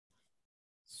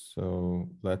So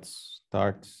let's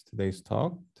start today's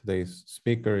talk. Today's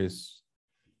speaker is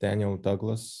Daniel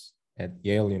Douglas at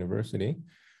Yale University,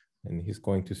 and he's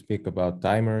going to speak about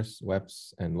dimers,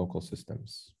 webs, and local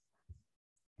systems.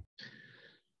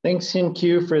 Thanks,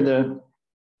 Hyun, for the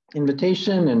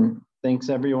invitation, and thanks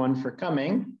everyone for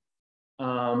coming.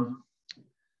 I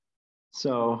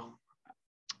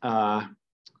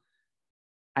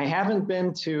haven't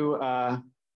been to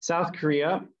South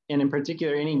Korea, and in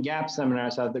particular any GAP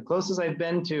seminars. The closest I've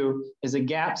been to is a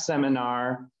GAP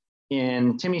seminar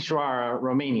in Timișoara,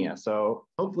 Romania. So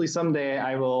hopefully someday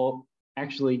I will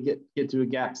actually get to a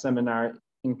GAP seminar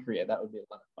in Korea. That would be a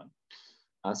lot of fun.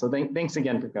 So thanks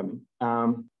again for coming.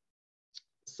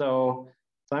 So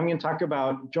I'm going to talk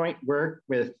about joint work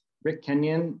with Rick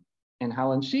Kenyon and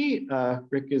Haolin.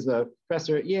 Rick is a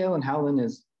professor at Yale, and Haolin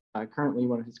is currently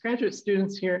one of his graduate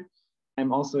students here.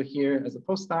 I'm also here as a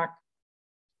postdoc.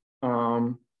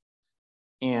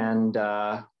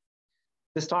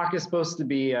 This talk is supposed to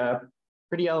be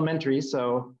pretty elementary,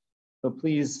 so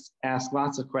please ask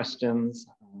lots of questions.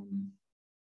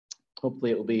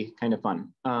 Hopefully it will be kind of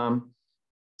fun.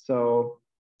 So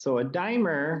a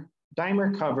dimer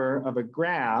cover of a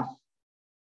graph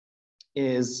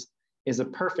is a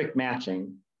perfect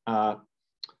matching.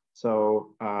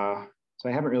 So I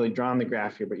haven't really drawn the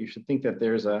graph here, but you should think that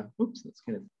there's a, you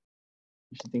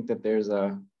should think that there's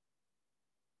a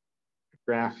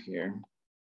graph here.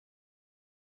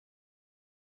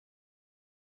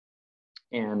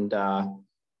 And the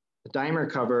dimer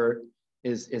cover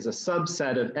is a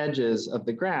subset of edges of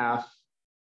the graph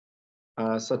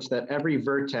such that every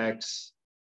vertex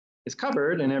is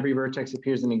covered and every vertex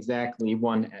appears in exactly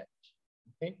one edge,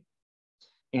 okay?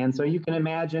 And so you can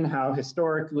imagine how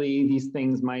historically these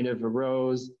things might have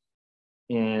arose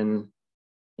in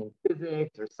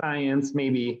physics or science,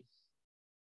 maybe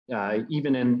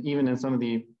even in some of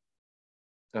the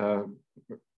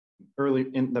early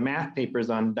in the math papers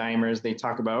on dimers, they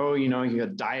talk about, oh, you know, you got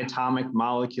a diatomic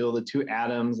molecule, the two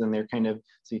atoms, and they're kind of,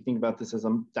 so you think about this as a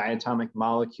diatomic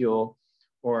molecule,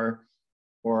 or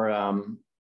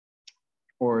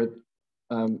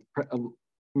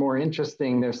more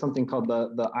interesting, there's something called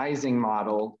the Ising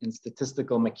model in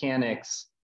statistical mechanics,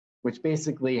 which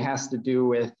basically has to do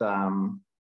with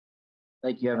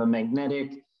like you have a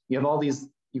magnetic, you have all these,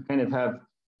 you kind of have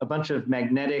a bunch of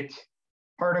magnetic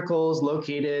particles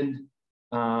located,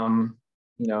 you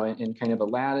know, in kind of a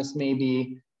lattice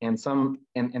maybe, and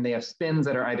they have spins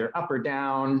that are either up or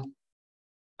down,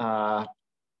 and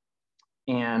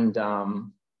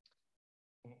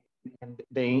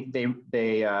they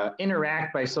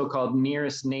interact by so-called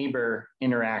nearest neighbor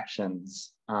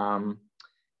interactions, and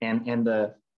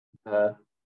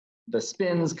the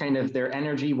spins kind of, their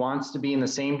energy wants to be in the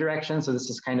same direction. So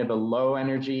this is kind of a low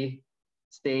energy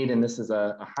state, and this is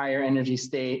a higher energy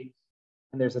state.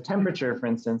 And there's a temperature, for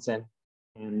instance, and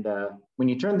when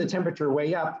you turn the temperature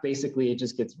way up, basically it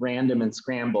just gets random and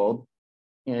scrambled.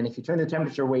 And if you turn the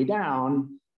temperature way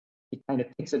down, it kind of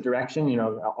picks a direction, you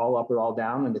know, all up or all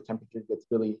down when the temperature gets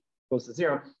really close to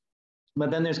zero.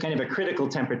 But then there's kind of a critical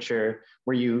temperature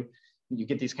where you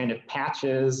get these kind of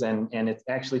patches, and it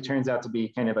actually turns out to be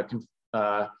kind of like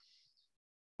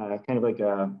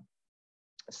a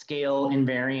scale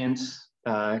invariant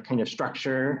kind of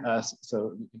structure.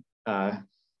 So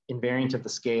invariant of the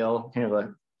scale, kind of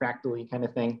a fractally kind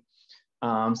of thing.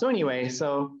 So anyway,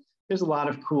 so there's a lot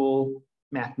of cool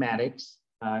mathematics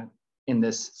in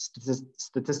this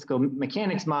statistical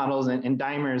mechanics models, and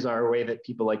dimers are a way that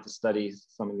people like to study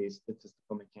some of these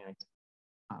statistical mechanics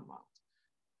models.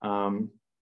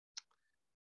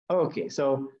 Okay,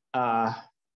 so I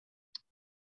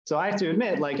have to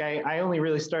admit, like I only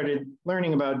really started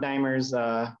learning about dimers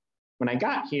when I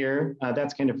got here.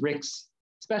 That's kind of Rick's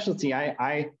specialty.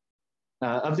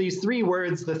 Of these three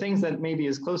words, the things that maybe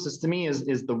is closest to me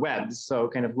is the webs. So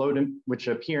kind of which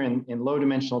appear in low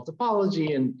dimensional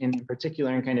topology, and in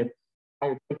particular in kind of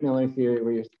higher Miller theory,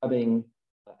 where you're studying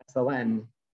SLn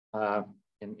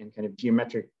in kind of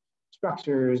geometric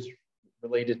structures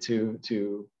related to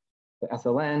the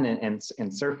SLn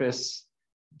and surface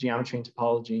geometry and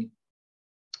topology.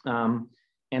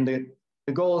 And the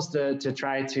goal is to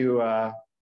try to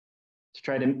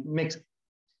mix,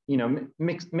 you know,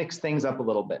 mix things up a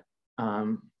little bit.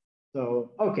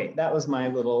 So, okay, that was my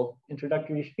little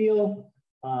introductory spiel.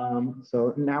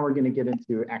 So now we're going to get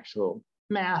into actual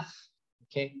math.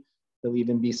 Okay, there'll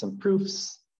even be some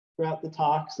proofs throughout the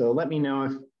talk. So let me know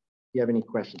if you have any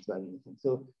questions about anything.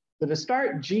 So to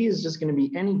start, G is just going to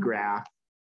be any graph.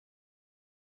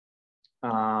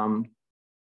 Oh,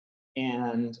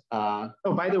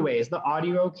 by the way, is the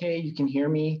audio okay? You can hear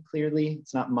me clearly?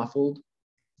 It's not muffled?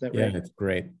 that Yeah, right? it's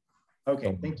great.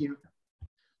 Okay, thank you.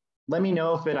 Let me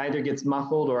know if it either gets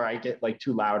muffled or I get like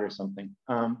too loud or something.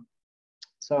 The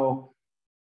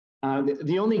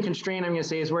only constraint I'm going to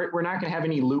say is we're not going to have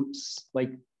any loops.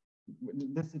 Like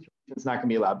this situation is not going to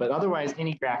be allowed, but otherwise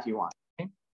any graph you want. Okay?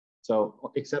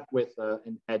 So except with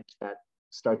an edge that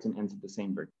starts and ends at the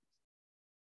same vertex.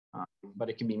 But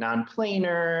it can be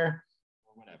non-planar or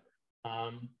whatever.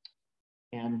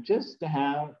 And just to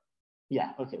have,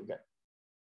 yeah, okay, good.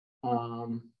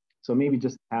 So maybe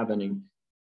just have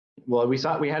well,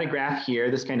 we had a graph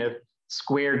here, this kind of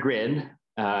square grid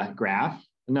graph.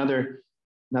 Another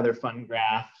fun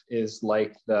graph is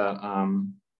like the,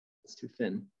 it's too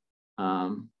thin.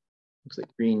 Looks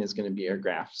like green is going to be our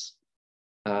graphs.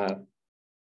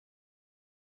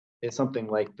 It's something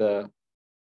like the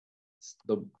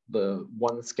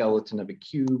one skeleton of a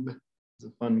cube is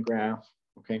a fun graph.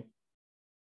 Okay.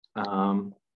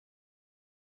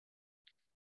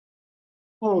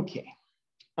 Okay.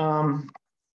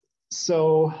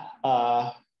 So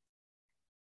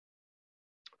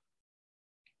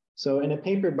in a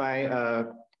paper by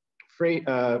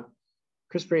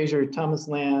Chris Fraser, Thomas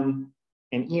Lamb,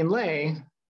 and Ian Lay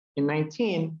in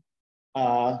 19,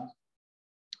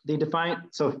 they define,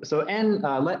 so n,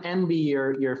 let n be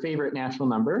your favorite natural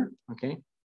number, okay?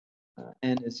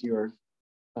 N is your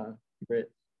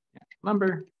favorite natural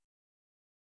number.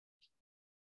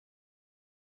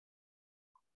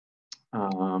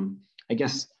 I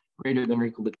guess greater than or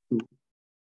equal to 2.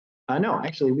 No,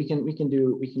 actually, we can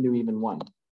do even 1.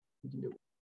 We can do.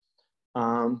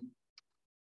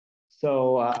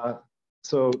 So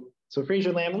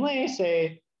Fraser, Lamb, and Lay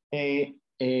say a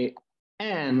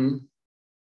n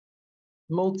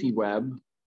multi-web.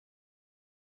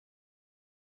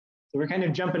 So we're kind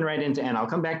of jumping right into n. I'll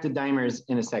come back to dimers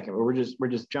in a second, but we're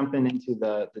just jumping into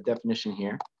the definition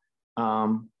here.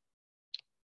 An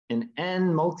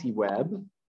n multi-web,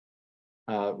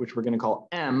 which we're going to call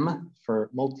M for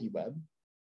multi-web,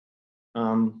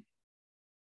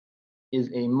 is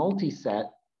a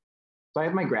multiset. So I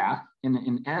have my graph, and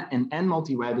an n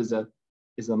multi-web is a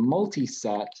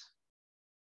multiset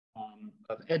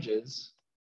of edges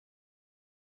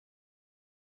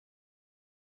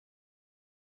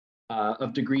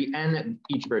of degree n at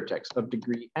each vertex, of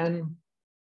degree n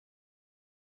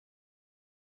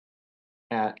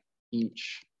at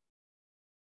each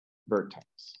vertex.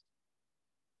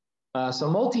 So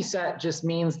multiset just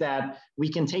means that we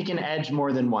can take an edge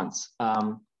more than once.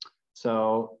 Now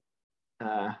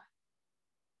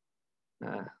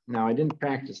I didn't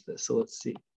practice this, so let's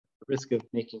see. The risk of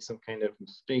making some kind of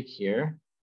mistake here.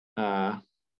 So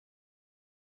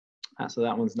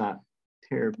that one's not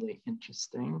terribly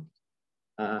interesting.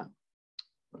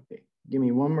 Okay, give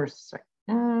me one more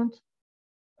second.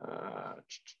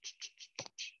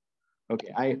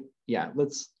 Okay,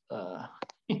 let's,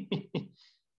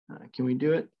 can we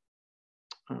do it?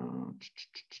 We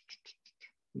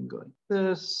can go like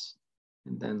this,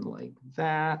 and then like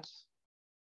that,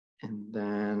 and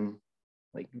then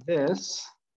like this,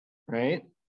 right?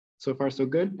 So far, so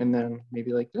good. And then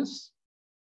maybe like this.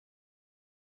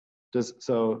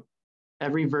 So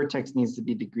every vertex needs to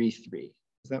be degree 3.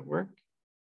 Does that work? I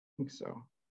think so.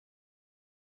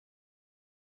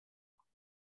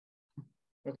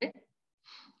 Okay.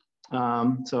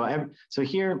 So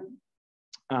here,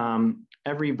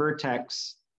 every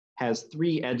vertex has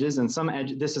 3 edges, and some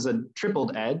edge. This is a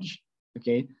tripled edge.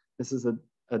 Okay. This is a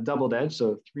doubled edge.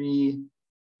 So 3,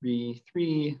 3,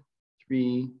 3,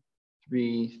 3,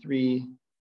 3, 3,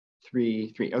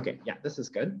 3, 3. Okay. Yeah, this is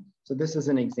good. So this is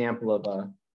an example of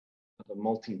a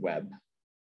multi-web.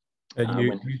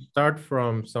 You start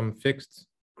from some fixed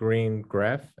green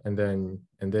graph, and then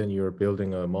you're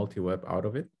building a multi-web out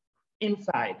of it.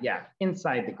 Inside, yeah,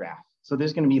 inside the graph. So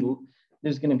there's going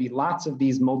to be lots of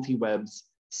these multi-webs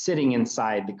sitting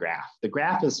inside the graph. The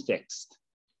graph is fixed.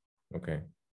 Okay.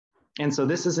 And so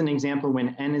this is an example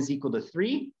when n is equal to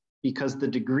 3, because the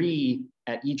degree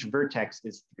at each vertex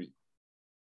is 3.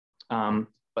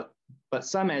 But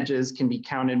some edges can be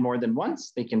counted more than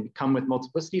once. They can come with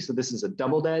multiplicity. So this is a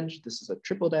doubled edge. This is a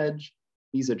tripled edge.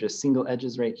 These are just single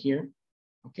edges right here.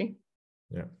 Okay.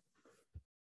 Yeah.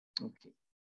 Okay.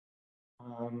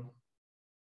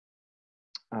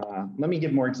 Let me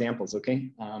give more examples.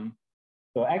 Okay.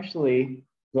 So actually,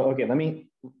 well, okay.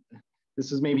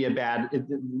 This is maybe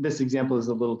this example is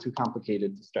a little too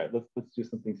complicated to start. Let's do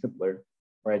something simpler,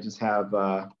 where I just have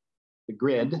the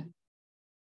grid.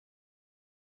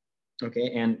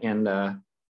 Okay, and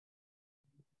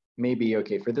maybe,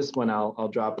 okay, for this one, I'll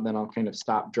drop, and then I'll kind of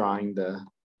stop drawing the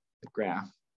graph.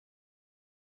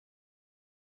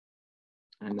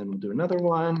 And then we'll do another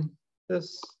one,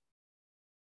 this.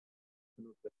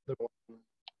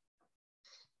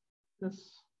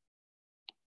 This.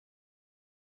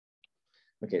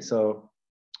 Okay, so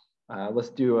let's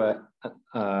do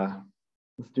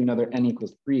another n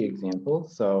equals 3 example.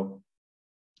 So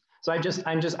I'm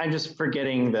just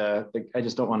forgetting I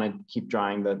just don't want to keep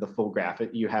drawing the full graph.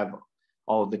 You have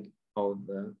all of the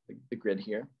grid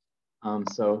here.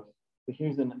 So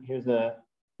here's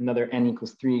another n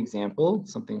equals 3 example,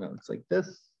 something that looks like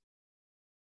this.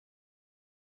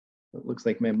 It looks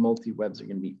like my multi-webs are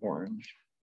going to be orange.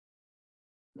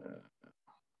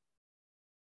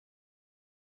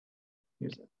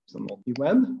 Here's a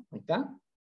multi-web like that.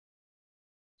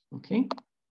 Okay.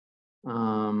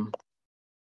 So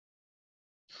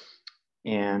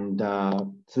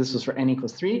this was for n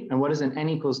equals 3. And what does an n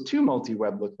equals 2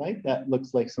 multi-web look like? That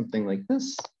looks like something like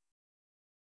this.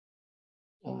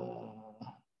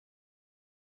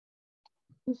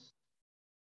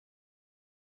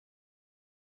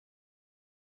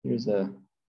 Here's a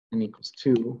n equals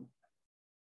 2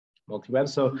 multi-web.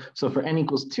 So for n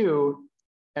equals 2,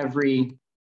 every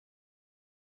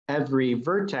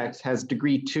vertex has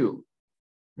degree 2,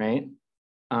 right?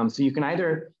 So you can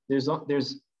either, there's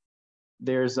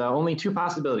only 2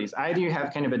 possibilities. Either you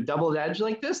have kind of a double edge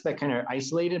like this that kind of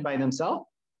isolated by themselves,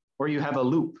 or you have a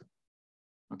loop,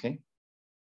 okay?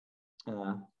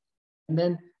 And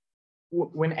then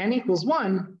when n equals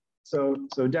 1, so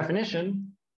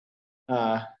definition,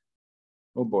 oh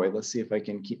boy, let's see if I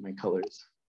can keep my colors.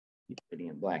 Keep putting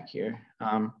in black here.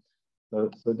 So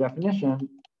definition,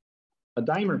 a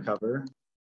dimer cover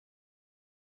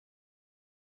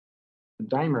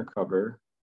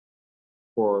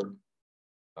for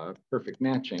perfect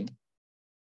matching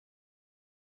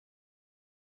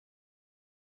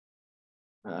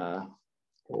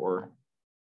or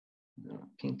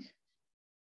pink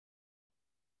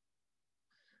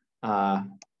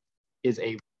is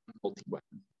a multi-web.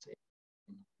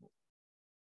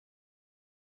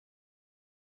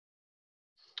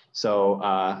 So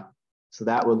so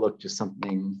that would look just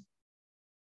something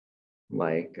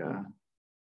like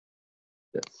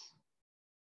this.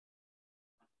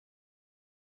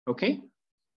 Okay,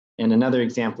 and another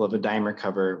example of a dimer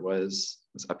cover was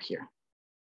up here.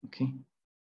 Okay,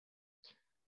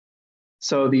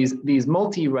 so these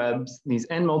multi-webs, these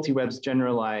n multi-webs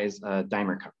generalize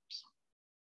dimer covers.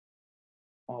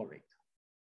 All right.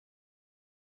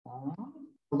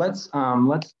 Let's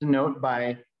denote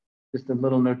by just a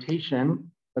little notation.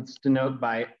 Let's denote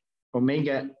by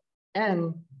omega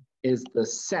n is the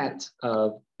set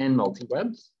of n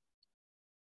multi-webs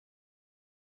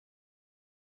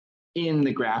in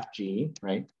the graph G,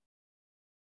 right?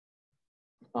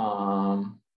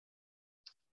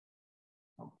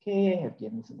 Okay, I've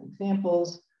given some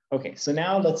examples. Okay, so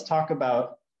now let's talk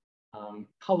about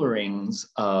colorings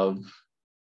of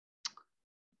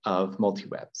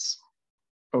multi-webs.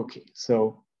 Okay,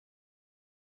 so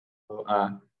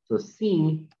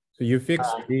C. So you fix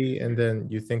G and then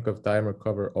you think of dimer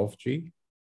cover of G?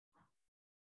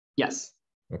 Yes.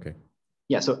 Okay.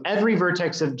 Yeah, so every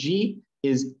vertex of G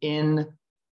is in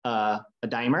a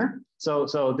dimer. So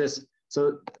the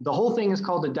whole thing is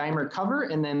called a dimer cover,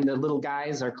 and then the little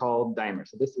guys are called dimers.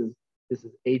 So this is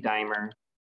a dimer,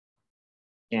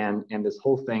 and this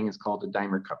whole thing is called a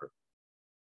dimer cover.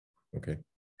 Okay.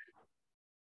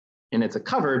 And it's a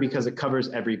cover because it covers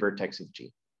every vertex of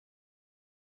G.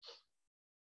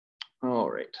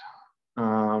 All right.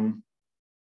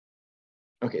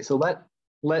 Okay, so let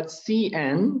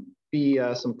Cn be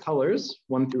some colors,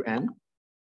 1 through n.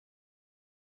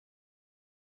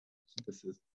 So this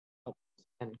is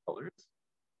n colors.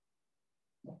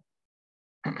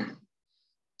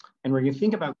 And we're going to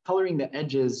think about coloring the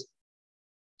edges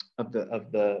of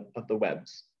the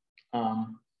webs.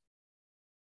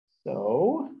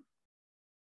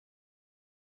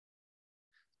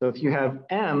 So if you have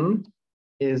M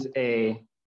is a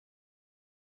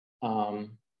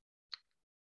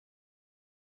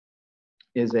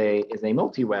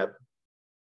multi-web,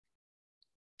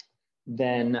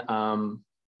 then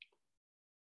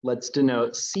let's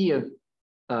denote C of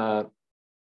oh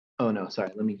no,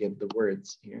 sorry, let me give the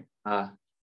words here. A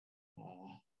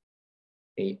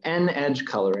n-edge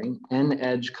coloring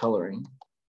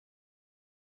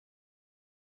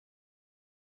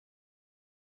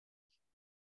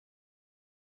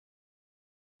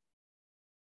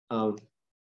of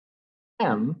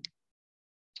M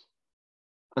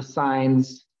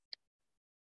assigns,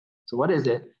 so what is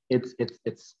it? It's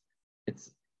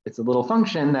a little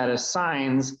function that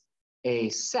assigns a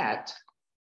set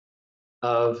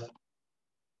of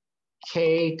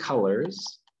k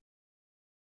colors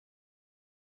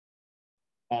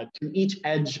to each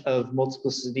edge of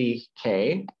multiplicity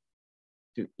k,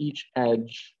 to each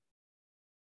edge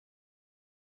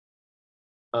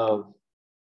of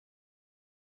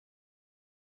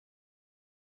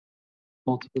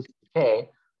multiplicity k.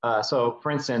 So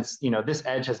for instance, this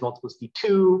edge has multiplicity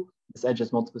 2, this edge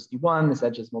has multiplicity 1, this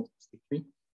edge has multiplicity 3.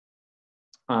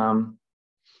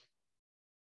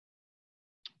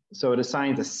 So it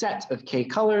assigns a set of k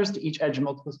colors to each edge of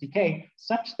multiplicity k,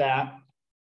 such that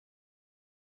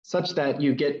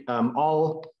you get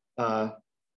all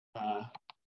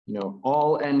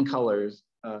n colors.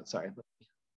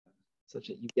 Such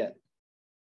that you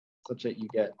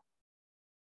get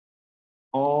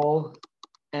all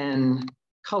n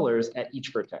colors at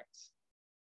each vertex.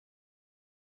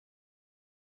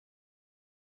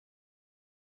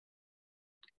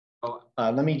 So,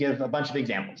 let me give a bunch of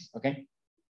examples, okay?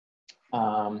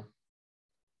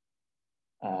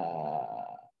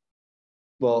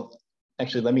 Well,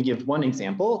 actually, let me give one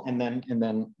example, and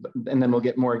then we'll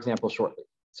get more examples shortly.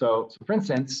 So for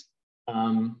instance,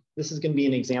 this is going to be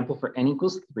an example for n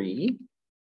equals 3.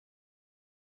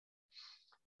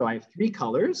 So I have 3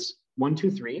 colors, 1,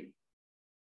 2, 3.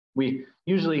 We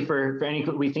usually for n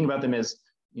equal, we think about them as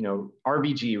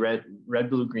RBG, red,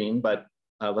 blue, green, but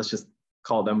let's just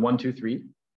call them 1, 2, 3.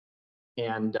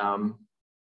 And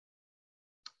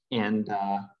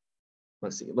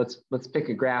let's see, let's pick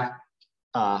a graph.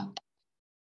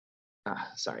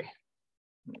 Sorry,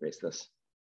 let me erase this.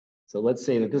 So let's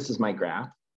say that this is my graph.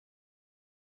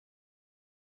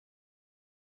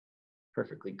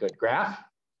 Perfectly good graph.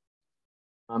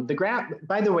 The graph,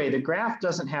 by the way, the graph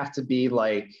doesn't have to be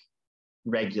like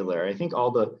regular. I think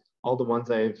all the ones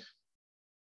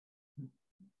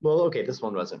well, okay, this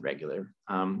one wasn't regular,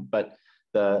 but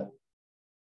the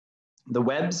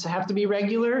webs have to be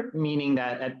regular, meaning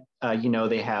that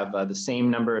they have the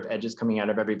same number of edges coming out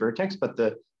of every vertex, but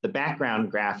the background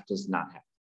graph does not have.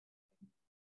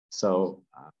 So,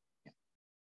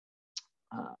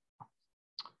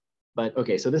 but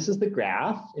okay, so this is the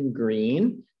graph in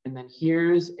green, and then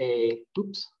here's a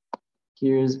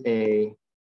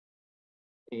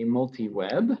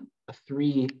multi-web, a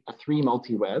three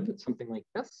multi-web, something like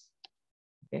this.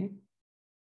 Okay.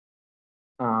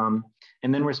 And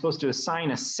then we're supposed to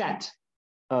assign a set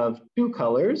of 2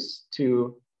 colors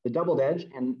to the doubled edge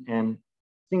and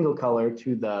single color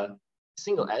to the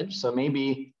single edge. So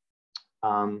maybe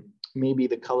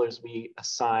the colors we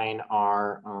assign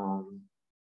are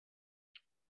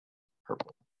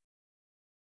purple.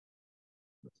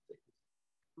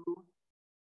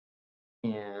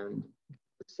 And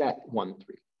set 1,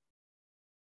 3.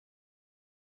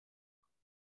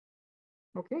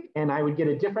 Okay, and I would get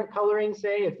a different coloring,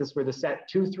 say, if this were the set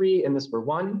 2, 3, and this were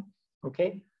 1.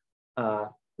 Okay, does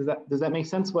that make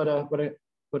sense? What a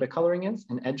coloring is,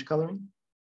 an edge coloring?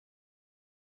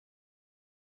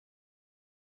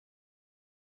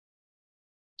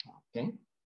 Okay.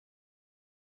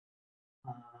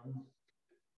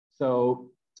 So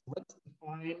let's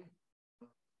define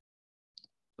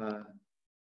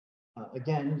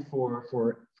again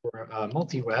for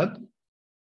multi-web.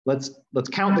 Let's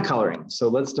count the coloring. So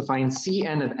let's define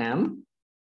Cn of m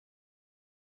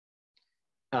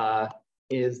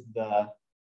is the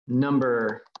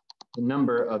number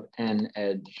of n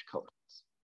edge colors.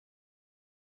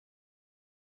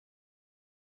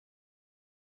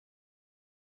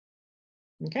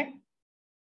 Okay.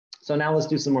 So now let's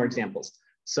do some more examples.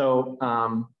 So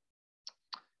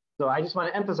so I just want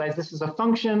to emphasize this is a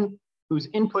function whose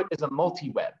input is a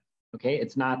multi-web. Okay,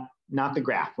 it's not the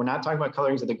graph. We're not talking about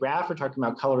colorings of the graph. We're talking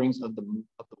about colorings of the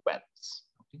webs.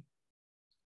 Okay.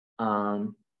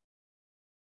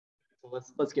 So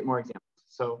let's get more examples.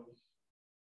 So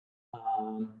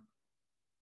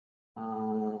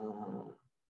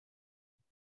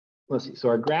let's see. So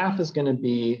our graph is going to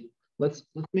be, let's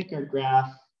make our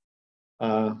graph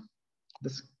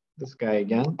this guy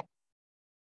again.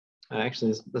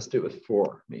 Actually, let's do it with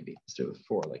 4. Maybe let's do it with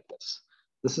 4 like this.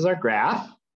 This is our graph.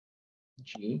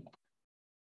 G.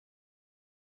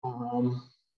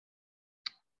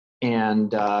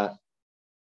 And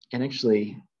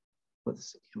actually,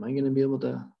 let's see, am I going to be able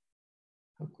to,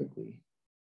 how quickly?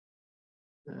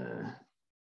 Trying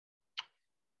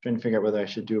to figure out whether I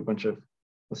should do a bunch of,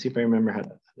 let's see if I remember how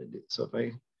to do it. So if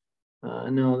I,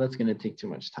 no, that's going to take too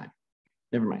much time.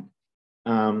 Never mind.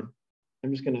 I'm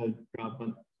just going to drop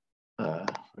one.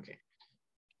 Okay.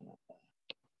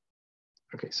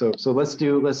 Okay, so let's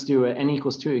do an n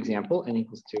equals 2 example, n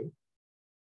equals 2.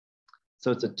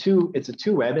 So it's a 2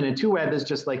 web, and a 2 web is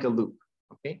just like a loop.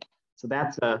 Okay, so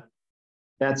that's a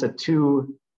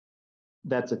 2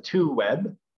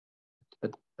 web, a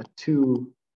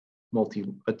 2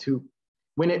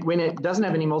 when it doesn't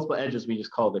have any multiple edges, we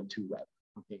just call it a two-web.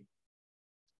 Okay,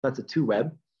 that's a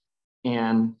two-web,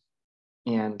 and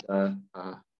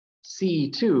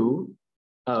C2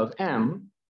 of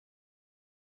M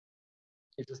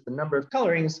is just the number of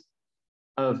colorings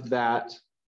of that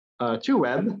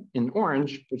two-web in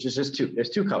orange, which is just two. There's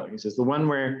two colorings. There's the one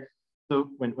where, so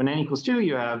when n equals 2,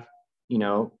 you have,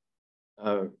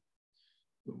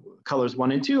 colors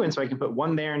 1 and 2, and so I can put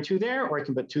 1 there and 2 there, or I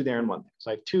can put 2 there and 1 there.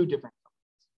 So I have two different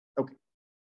colors. Okay.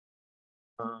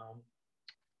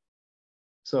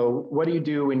 So what do you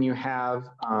do when you have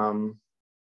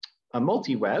a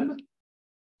multi-web?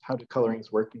 How do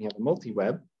colorings work when you have a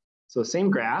multi-web? So same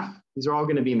graph. These are all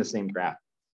going to be in the same graph.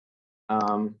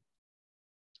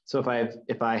 So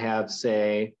if I have,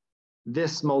 say,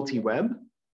 this multi-web,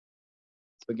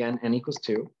 so again, n equals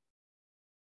 2.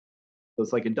 So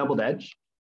it's like a doubled edge.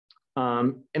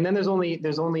 And then there's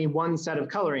only one set of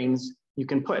colorings you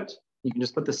can put. You can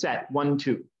just put the set 1,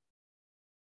 2.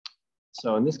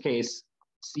 So in this case,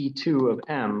 C2 of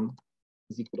M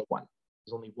is equal to 1.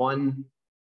 There's only one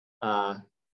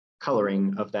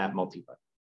coloring of that multi-web.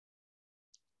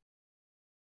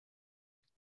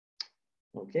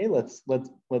 Okay, let's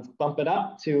bump it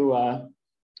up to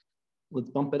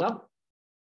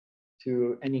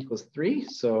n equals 3.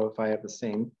 So if I have the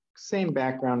same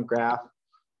background graph,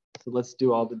 so let's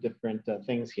do all the different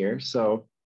things here. So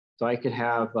I could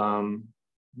have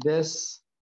this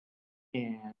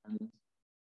and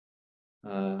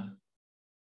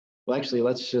well, actually,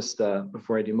 let's just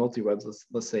before I do multi-webs,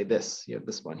 let's say this. You have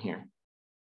this one here.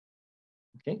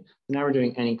 Okay, so now we're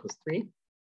doing n equals 3.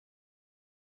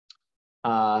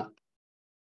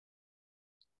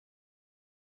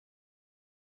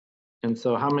 And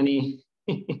so how many?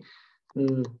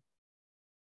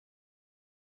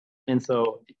 And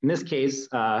so in this case,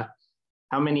 how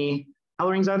many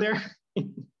colorings are there?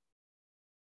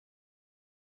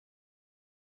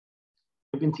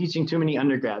 I've been teaching too many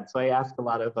undergrads, so I ask a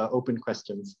lot of open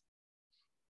questions.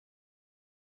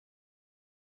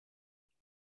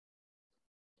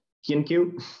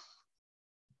 Hyun?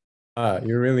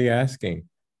 You're really asking.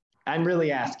 I'm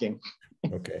really asking.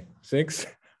 Okay, 6?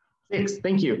 6,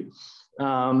 thank you.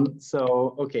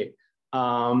 So, okay.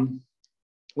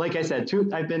 Like I said,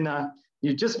 I've been,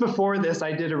 just before this,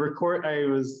 I did a record, I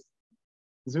was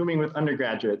Zooming with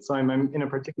undergraduates, so I'm in a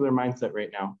particular mindset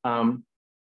right now.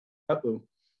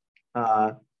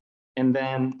 And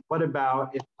then what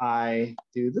about if I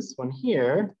do this one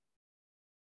here?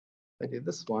 I do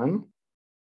this one.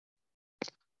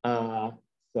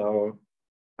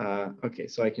 Okay,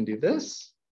 so I can do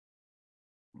this.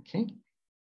 Okay,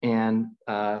 and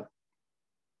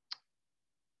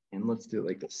let's do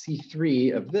like the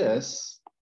C3 of this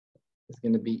is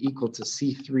going to be equal to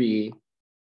C3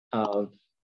 of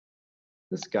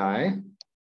this guy,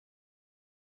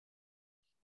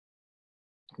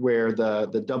 where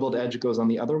the doubled edge goes on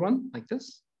the other one, like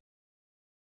this.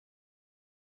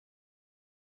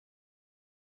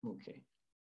 Okay.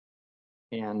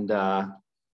 And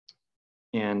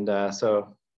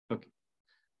so, okay,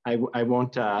 I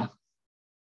won't, so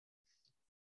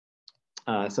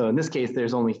in this case,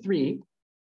 there's only 3,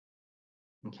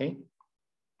 okay?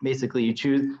 Basically you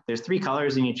choose, there's 3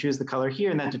 colors and you choose the color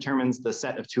here, and that determines the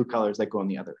set of 2 colors that go on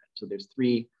the other end. So there's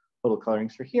 3 total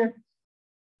colorings for here.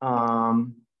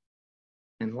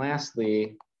 And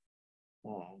lastly,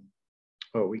 oh,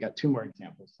 we got 2 more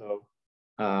examples. So,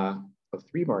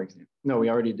 3 more examples. No, we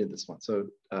already did this one. So,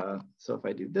 so if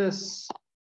I do this,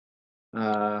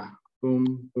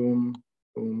 boom, boom,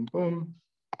 boom, boom,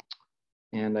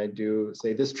 and I do,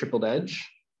 say, this tripled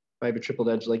edge, if I have a tripled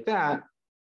edge like that,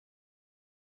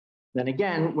 then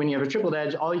again, when you have a tripled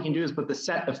edge, all you can do is put the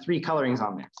set of 3 colorings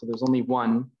on there. So there's only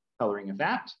 1 coloring of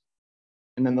that.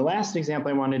 And then the last example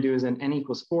I want to do is an n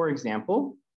equals 4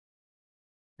 example.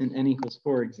 An n equals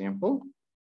 4 example.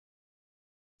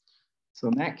 So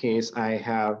in that case, I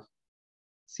have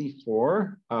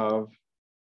C4 of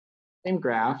same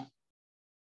graph,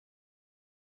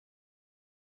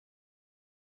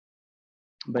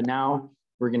 but now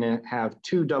we're going to have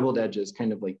 2 doubled edges,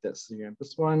 kind of like this. So you have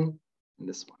this one and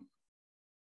this one.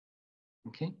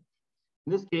 Okay.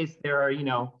 In this case, there are,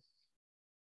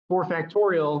 4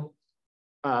 factorial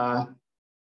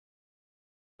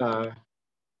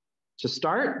to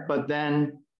start, but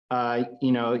then,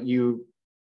 you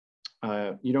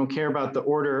don't care about the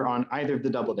order on either of the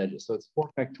doubled edges. So it's 4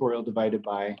 factorial divided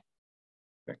by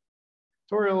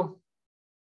factorial,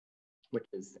 which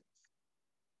is 6.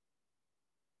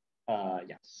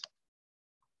 Yes.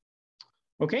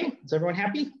 Okay, is everyone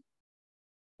happy?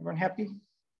 Everyone happy?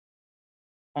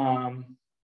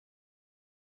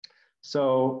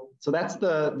 So that's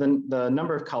the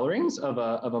number of colorings of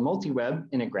a multi-web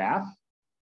in a graph.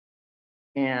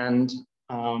 And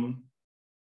so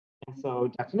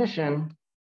definition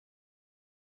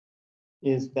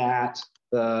is that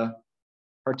the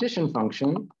partition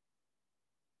function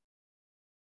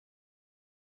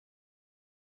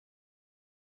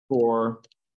for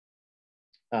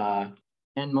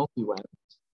n-multiwebs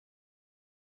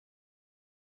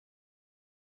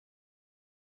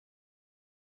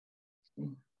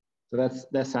so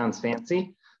that sounds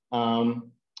fancy. And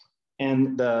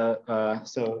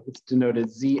so it's denoted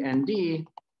ZND.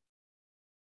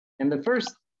 And the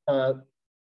first thing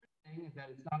is that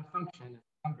it's not a function, it's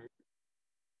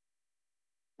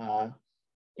a number.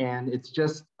 And it's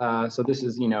just, so this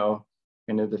is,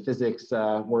 kind of the physics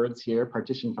words here,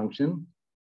 partition function,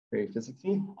 very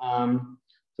physicsy.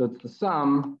 So it's the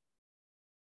sum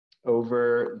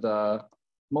over the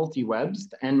multi-webs,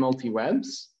 the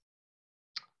n-multi-webs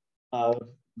of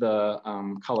the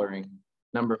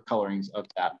number of colorings of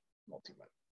that multi-web.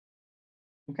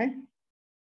 Okay.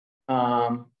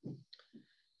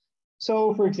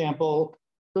 So for example,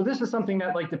 so this is something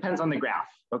that depends on the graph,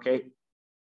 okay?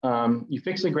 You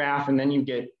fix a graph and then you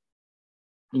get,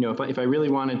 if I really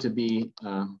wanted to be, these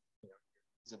are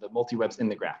the multi-webs in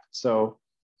the graph. So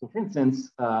for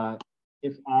instance,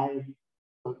 if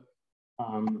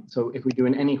we do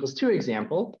an n equals 2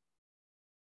 example,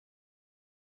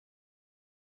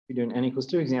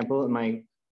 and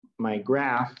my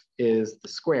graph is the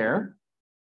square,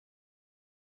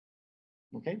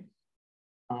 okay?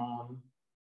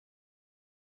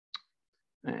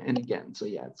 And again, so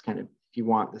yeah, it's kind of, if you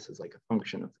want, this is like a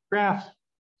function of the graph.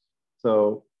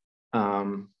 So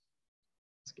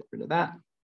let's get rid of that.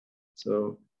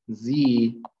 So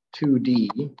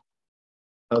Z2D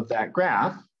of that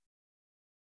graph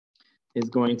is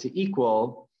going to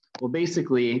equal, well,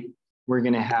 basically, we're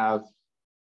going to have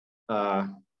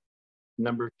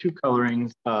number of 2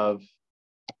 colorings of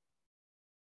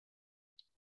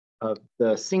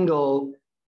the single,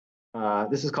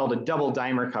 this is called a double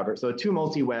dimer cover. So a 2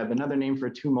 multi-web, another name for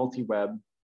a 2 multi-web,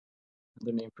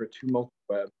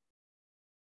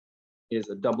 is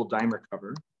a double dimer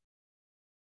cover.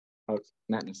 I'll explain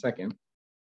that in a second.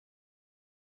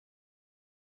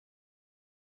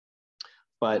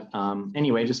 But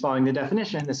anyway, just following the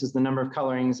definition, this is the number of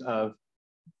colorings of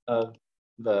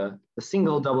the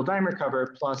single double dimer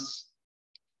cover plus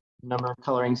number of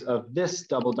colorings of this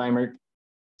double dimer,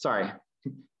 sorry,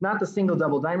 not the single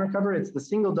double dimer cover, it's the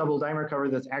single double dimer cover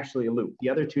that's actually a loop. The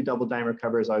other 2 double dimer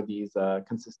covers are these,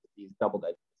 consist of these double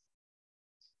edges.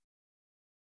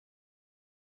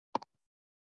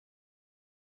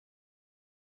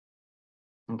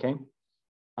 Okay,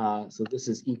 so this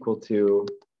is equal to,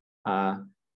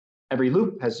 every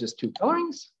loop has just 2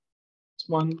 colorings. This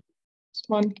one,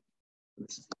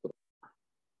 this is equal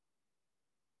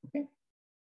to, okay.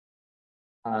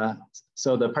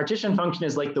 So the partition function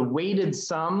is like the weighted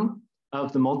sum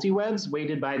of the multi-webs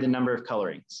weighted by the number of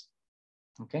colorings,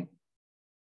 okay?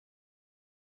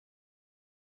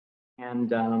 And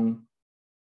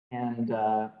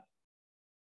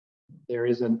there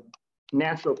is a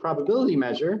natural probability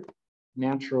measure,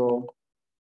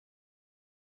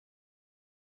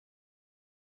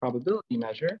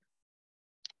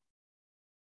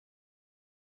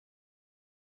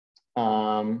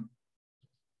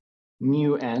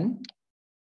 mu n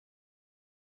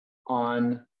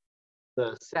on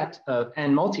the set of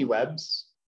n multi-webs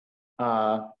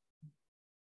by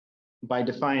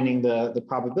defining the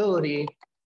probability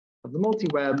of the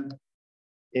multi-web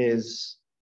is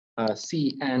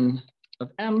Cn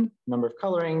of m, number of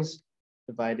colorings,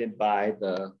 divided by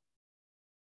the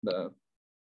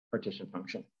partition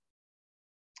function.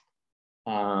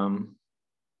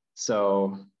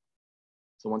 So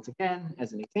once again,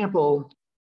 as an example,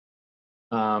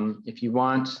 if you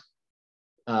want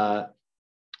the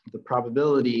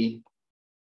probability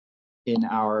in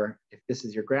if this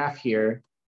is your graph here,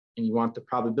 and you want the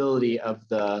probability of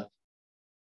the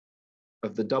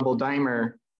double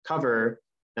dimer cover,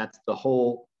 that's the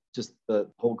whole, just the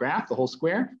whole graph, the whole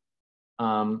square.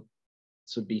 So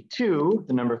it'd be 2,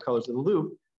 the number of colors of the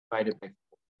loop, divided by 4,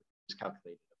 just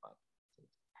calculated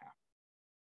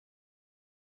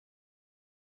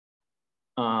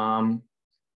above.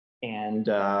 And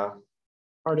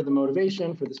part of the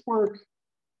motivation for this work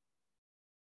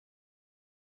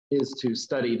is to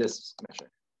study this measure.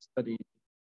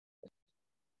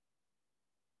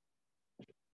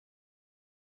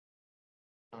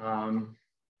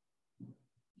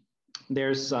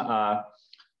 There's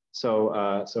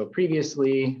so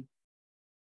previously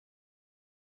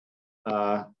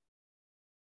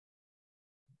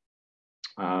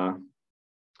when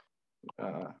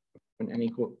n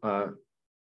equal, sorry,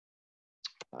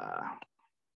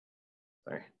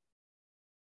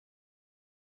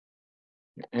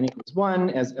 n equals 1,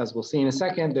 as we'll see in a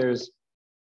second, there's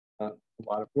a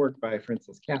lot of work by, for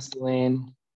instance,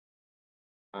 Kasteleyn.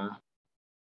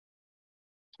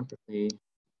 Temporarily,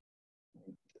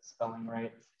 spelling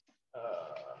right.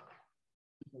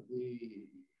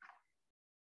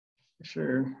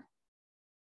 Sure.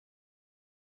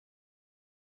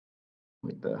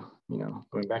 With the,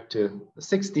 going back to the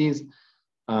 60s,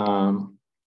 when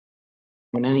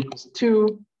n equals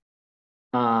 2,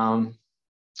 around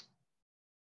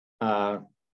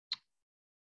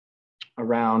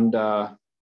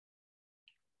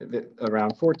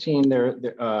 14, I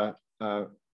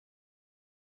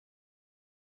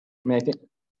mean, I think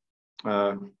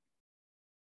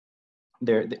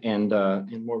there, and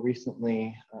more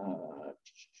recently,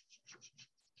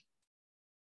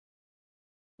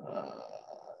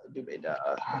 Dubeda.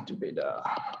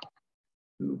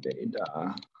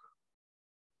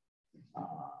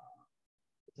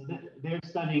 So they're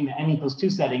studying the n equals 2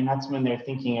 setting. That's when they're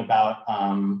thinking about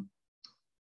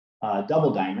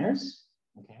double dimers.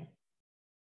 Okay.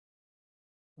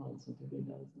 Oh, so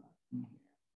Dubeda is not in here.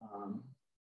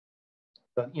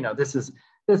 But this is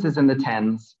in the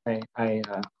 10s. Okay,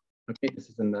 this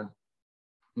is in the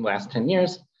last 10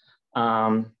 years.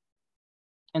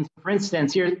 And for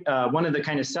instance, here, one of the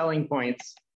kind of selling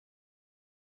points,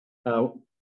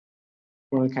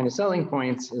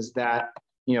 is that,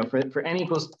 for n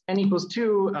equals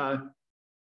 2,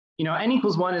 n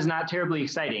equals 1 is not terribly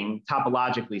exciting,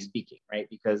 topologically speaking, right?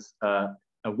 Because a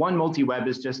one multi-web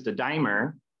is just a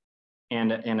dimer,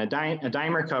 and a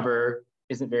dimer cover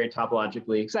isn't very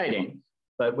topologically exciting.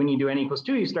 But when you do n equals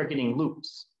 2, you start getting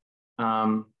loops.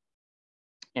 And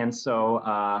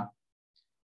so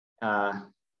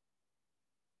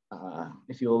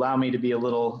if you allow me to be a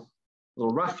little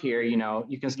rough here,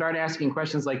 you can start asking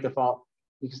questions like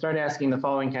you can start asking the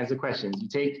following kinds of questions. You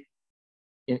take,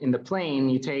 in the plane,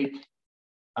 you take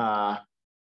some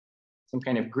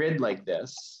kind of grid like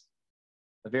this,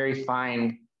 a very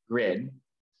fine grid,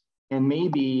 and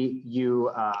maybe you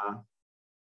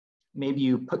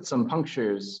put some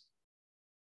punctures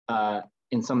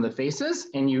in some of the faces,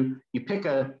 and you pick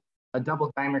a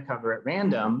double dimer cover at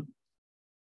random,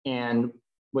 and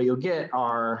what you'll get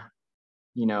are,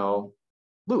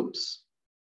 loops.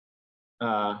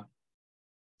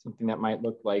 Something that might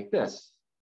look like this.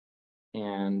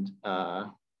 And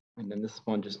then this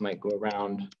one just might go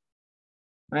around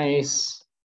nice.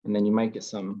 And then you might get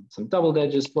some doubled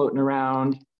edges floating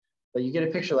around, but you get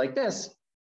a picture like this.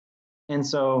 And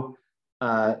so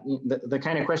the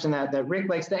kind of question that Rick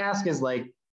likes to ask is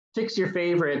like, fix your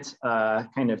favorite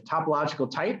kind of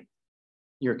topological type,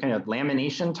 your kind of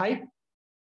lamination type.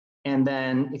 And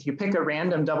then if you pick a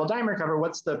random double dimer cover,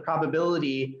 what's the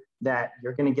probability that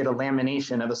you're going to get a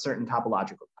lamination of a certain topological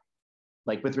type,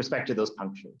 like with respect to those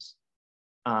punctures?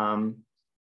 And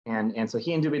so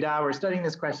he and Dubeda were studying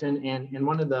this question, and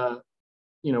one of the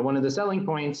selling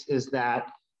points is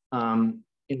that in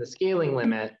the scaling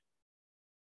limit,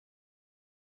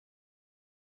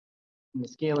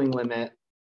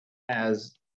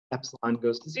 as epsilon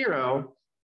goes to 0,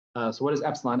 so what is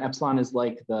epsilon? Epsilon is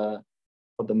like the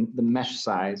mesh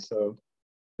size. So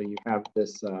you have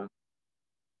this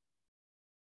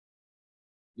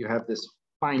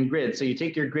fine grid. So you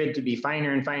take your grid to be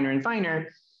finer and finer and finer,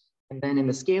 and then in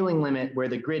the scaling limit, where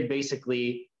the grid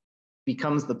basically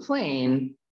becomes the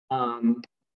plane, the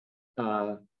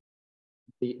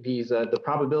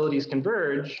probabilities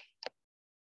converge.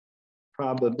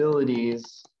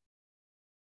 Probabilities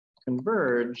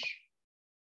converge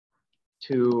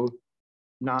to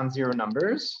non-zero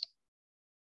numbers.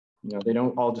 They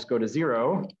don't all just go to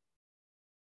 0.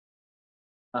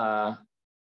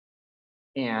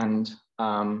 And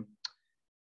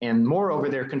moreover,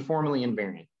 they're conformally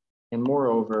invariant. And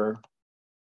moreover,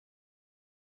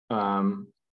 are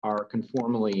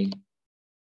conformally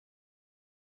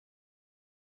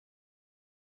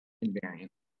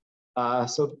invariant.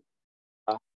 So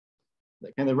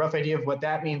the kind of rough idea of what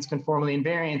that means, conformally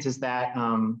invariant, is that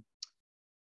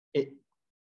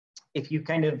if you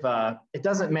kind of, it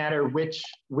doesn't matter which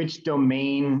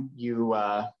domain you,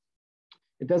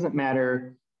 it doesn't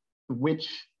matter which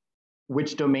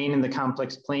domain in the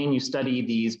complex plane you study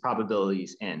these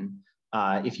probabilities in.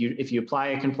 If you apply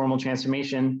a conformal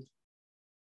transformation,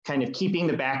 kind of keeping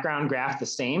the background graph the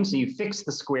same, so you fix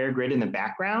the square grid in the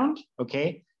background,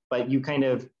 okay, but you kind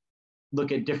of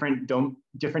look at different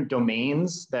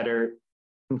domains that are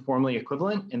conformally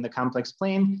equivalent in the complex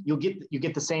plane, you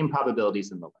get the same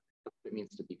probabilities in the limit. It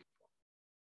means to be conformal.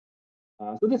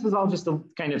 So this is all just the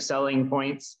kind of selling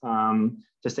points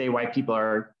to say why people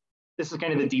are, this is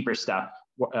kind of the deeper stuff,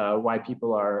 why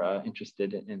people are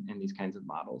interested in these kinds of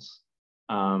models.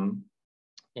 And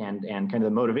kind of the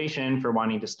motivation for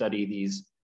wanting to study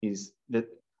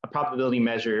a probability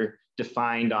measure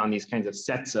defined on these kinds of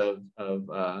sets of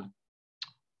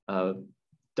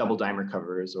double dimer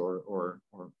covers or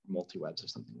multi-webs or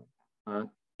something like that.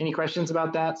 Any questions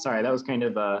about that? Sorry, that was kind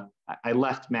of, I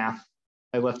left math,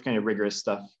 I left kind of rigorous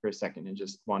stuff for a second and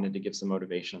just wanted to give some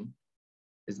motivation.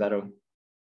 Is that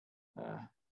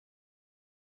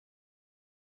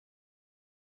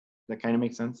that kind of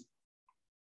makes sense?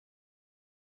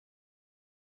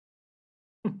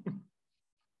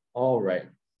 All right,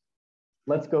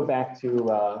 let's go back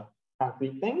to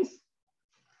concrete things.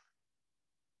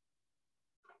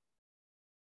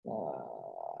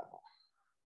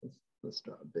 Let's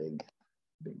draw a big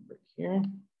brick here.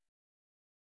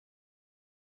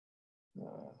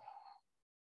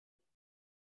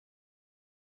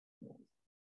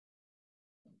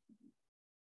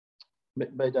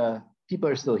 But people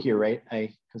are still here, right?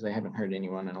 Because I haven't heard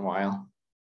anyone in a while.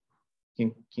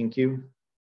 King Q?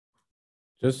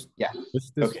 Just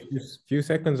this okay. Few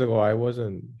seconds ago, I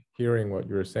wasn't hearing what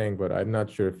you were saying, but I'm not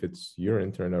sure if it's your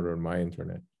internet or my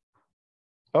internet.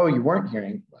 Oh, you weren't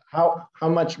hearing. How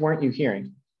much weren't you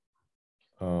hearing?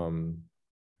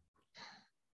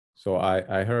 So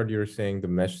I heard you were saying the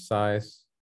mesh size,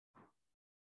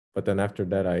 but then after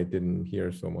that, I didn't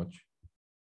hear so much.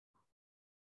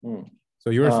 So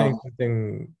you were saying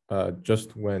something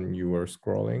just when you were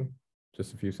scrolling,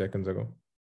 just a few seconds ago.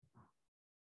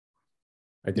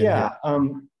 I didn't hear.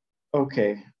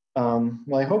 Okay. Well,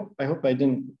 I hope I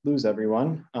didn't lose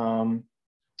everyone.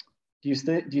 Do you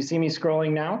see me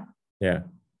scrolling now? Yeah,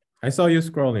 I saw you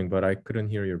scrolling, but I couldn't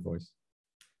hear your voice.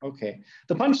 Okay.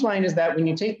 The punchline is that when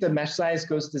you take the mesh size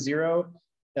goes to 0,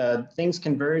 things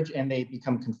converge and they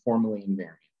become conformally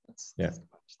invariant. That's the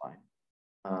punchline.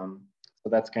 So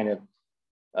that's kind of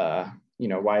you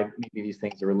know, why maybe these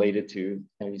things are related to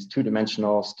kind of these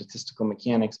two-dimensional statistical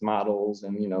mechanics models,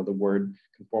 and you know, the word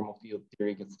conformal field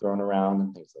theory gets thrown around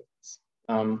and things like this.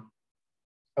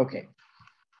 Okay.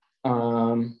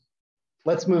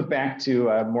 Let's move back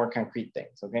to more concrete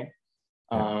things. Okay.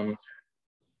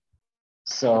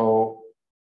 So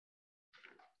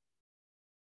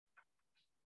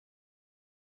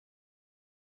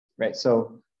right.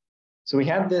 So we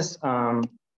have this.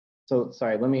 So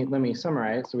sorry. Let me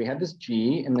summarize. So we had this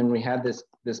G, and then we had this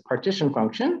partition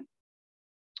function.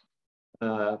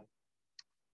 Kind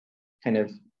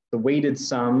of the weighted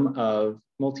sum of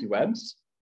multi-webs.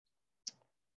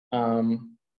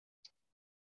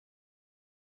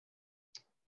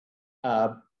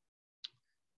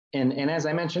 And as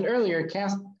I mentioned earlier,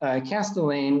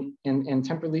 Kasteleyn and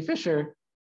Temperley-Fisher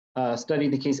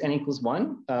studied the case n equals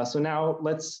 1. So now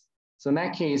so in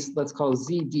that case, let's call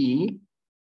ZD.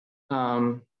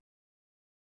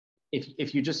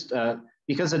 If you just,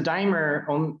 because a dimer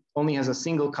only has a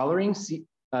single coloring,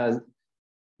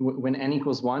 when n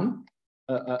equals 1,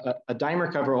 a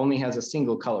dimer cover only has a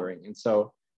single coloring. And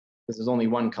so this is only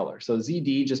one color. So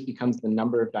ZD just becomes the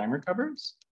number of dimer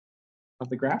covers of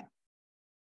the graph.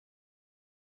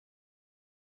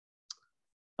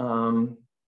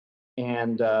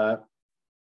 And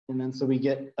then so we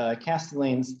get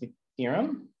Kasteleyn's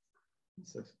theorem.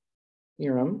 It's a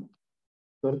theorem.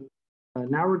 So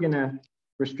now we're going to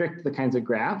restrict the kinds of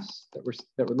graphs that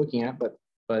we're looking at, but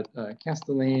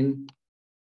Kasteleyn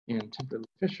and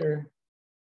Temperley-Fisher.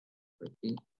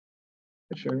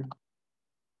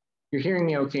 You're hearing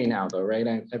me okay now, though,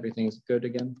 right? Everything's good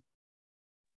again.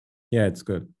 Yeah, it's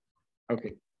good.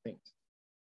 Okay, thanks.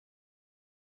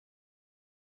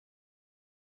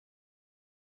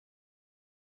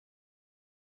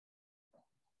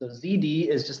 So ZD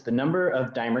is just the number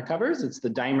of dimer covers. It's the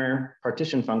dimer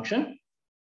partition function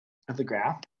of the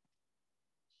graph.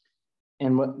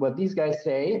 And what these guys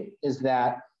say is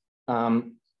that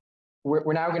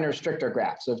we're now going to restrict our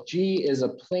graph. So if G is a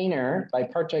planar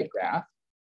bipartite graph,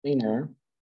 planar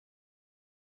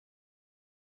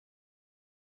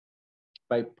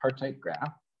bipartite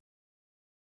graph,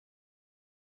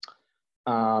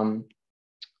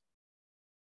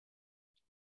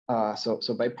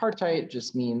 so bipartite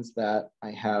just means that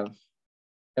I have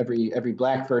every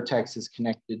black vertex is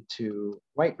connected to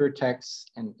white vertex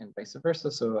and vice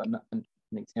versa. So an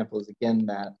example is again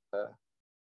that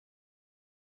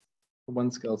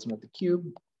one skeleton of the cube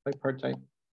bipartite.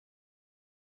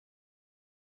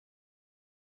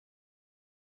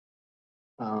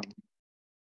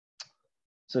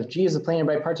 So if G is a planar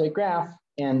bipartite graph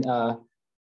and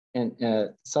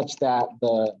such that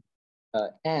the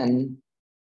n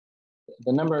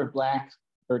the number of black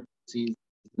vertices is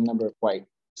the number of white.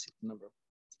 The number of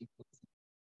equals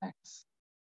x.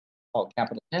 Oh,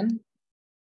 capital N.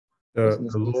 The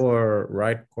lower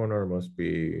right corner must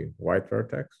be white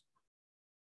vertex.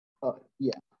 Oh,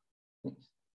 yeah.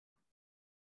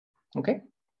 Okay.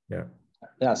 Yeah.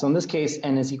 Yeah. So in this case,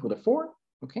 n is equal to 4.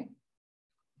 Okay.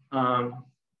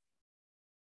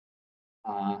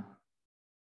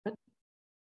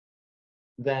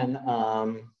 Then,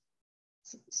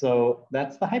 so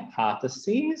that's the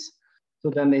hypotheses. So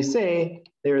then they say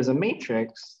there is a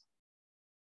matrix.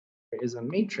 There is a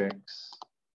matrix.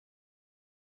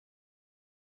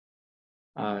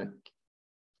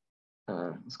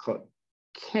 Let's call it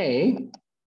K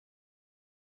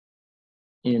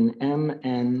in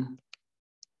Mn.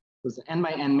 So it's an n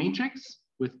by n matrix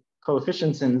with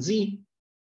coefficients in Z,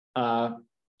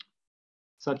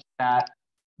 such that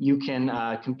you can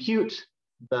compute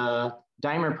the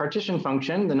dimer partition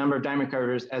function, the number of dimer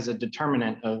covers, as a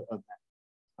determinant of that.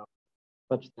 So,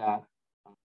 such that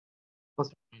plus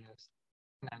or minus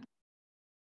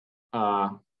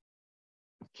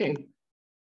K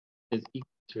is equal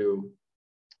to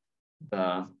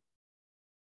the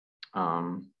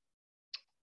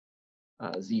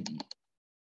ZD,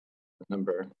 the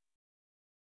number of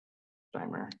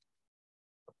dimer.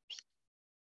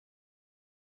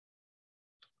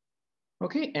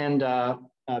 Okay, and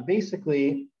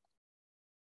basically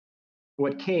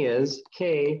what K is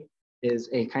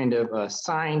a kind of a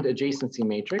signed adjacency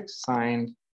matrix,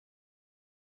 signed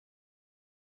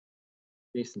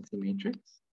adjacency matrix.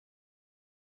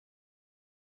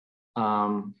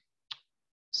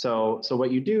 So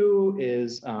what you do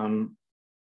is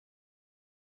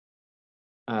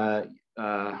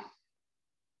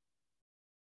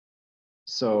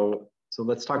so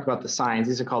let's talk about the signs.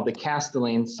 These are called the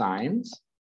Kasteleyn signs.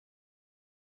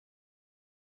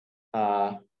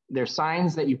 They're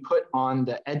signs that you put on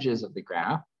the edges of the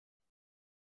graph.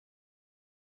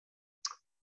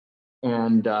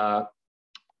 And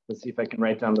let's see if I can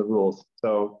write down the rules.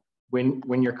 So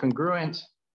when you're congruent,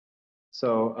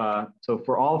 so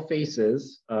for all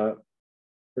faces,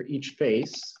 for each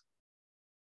face,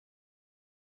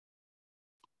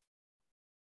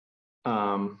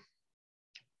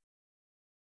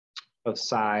 of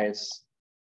size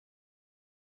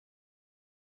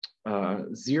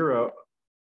 0.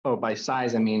 Oh, by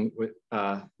size I mean with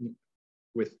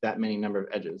that many number of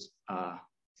edges.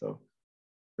 So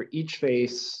for each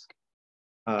face,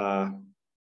 what's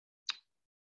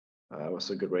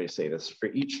a good way to say this? For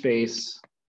each face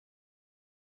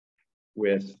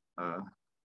with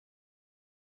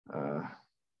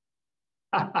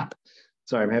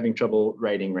sorry, I'm having trouble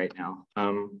writing right now.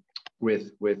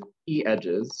 With E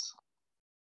edges,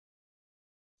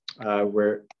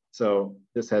 so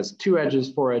this has 2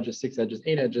 edges, 4 edges, 6 edges,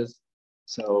 8 edges.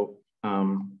 So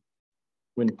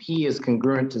when P is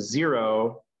congruent to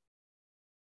 0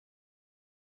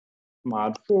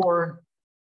 mod 4,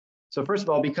 so first of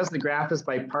all, because the graph is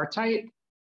bipartite,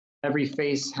 every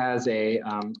face has a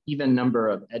even number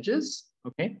of edges,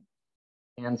 okay?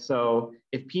 And so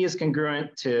if P is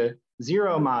congruent to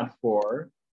 0 mod 4,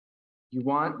 you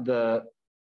want the,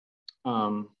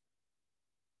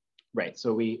 right,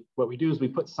 so what we do is we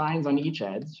put signs on each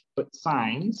edge, put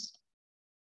signs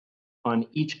on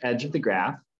each edge of the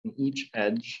graph, on each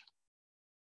edge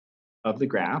of the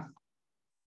graph.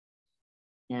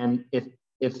 And if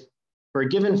for a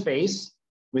given face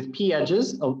with P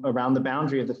edges around the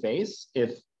boundary of the face,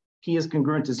 if P is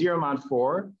congruent to 0 mod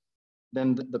 4,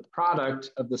 then the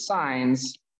product of the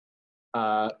signs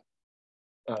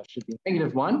should be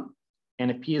 -1.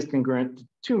 And if P is congruent to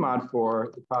 2 mod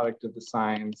 4, the product of the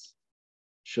signs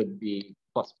should be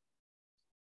 +1.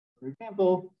 For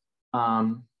example,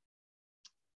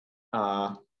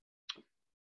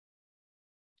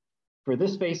 for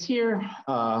this face here,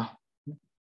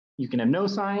 you can have no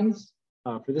signs.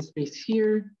 For this face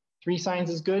here, 3 signs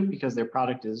is good because their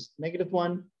product is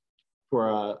 -1.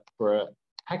 For a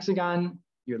hexagon,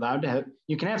 you're allowed to have,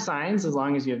 you can have signs as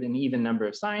long as you have an even number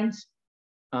of signs.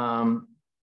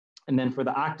 And then for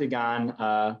the octagon,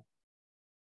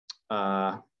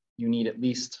 you need at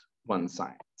least 1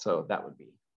 sign. So that would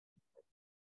be,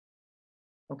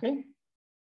 okay.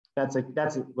 That's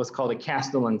what's called a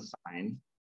Kasteleyn sign.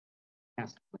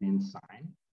 Kasteleyn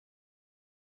sign.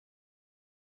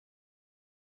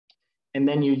 And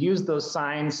then you use those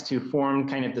signs to form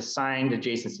kind of the signed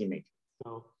adjacency matrix.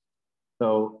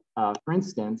 So for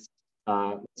instance,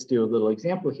 let's do a little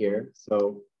example here.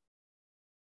 So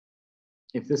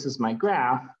if this is my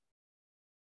graph,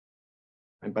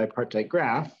 my bipartite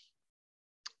graph,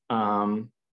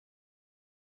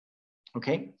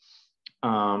 okay.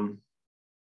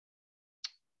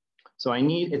 So I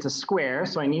need, it's a square,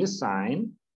 so I need a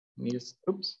sign. I need a,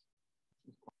 oops.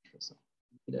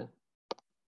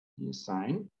 Need a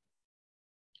sign.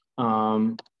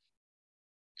 And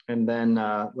then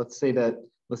let's say that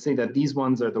these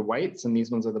ones are the whites and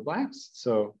these ones are the blacks.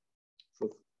 So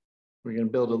we're going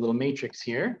to build a little matrix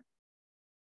here.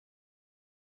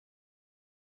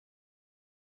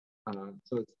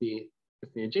 So it's the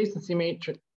adjacency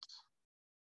matrix.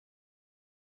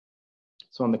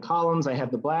 So on the columns, I have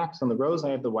the blacks. On the rows, I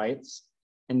have the whites.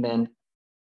 And then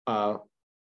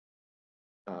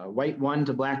white 1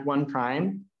 to black 1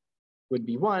 prime would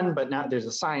be 1, but now there's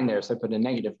a sign there, so I put a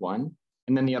 -1.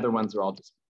 And then the other ones are all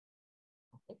just.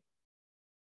 Okay.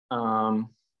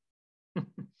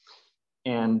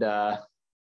 And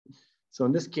so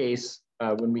in this case,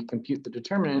 when we compute the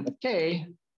determinant of K,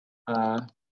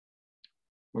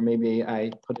 or maybe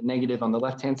I put a negative on the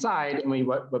left-hand side, and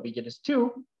what we get is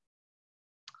 2.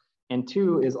 And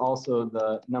 2 is also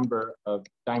the number of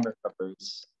dimer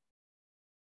covers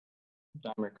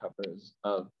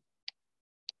of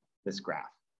this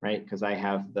graph, right? Because I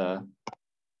have the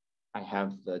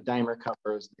dimer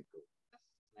covers that go with this,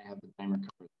 and I have the dimer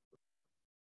covers.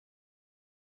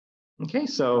 Okay,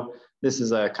 so this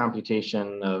is a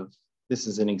computation of, this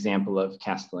is an example of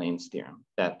Kasteleyn's theorem,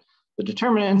 that the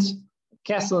determinants of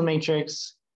Kasteleyn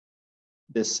matrix,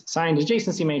 this signed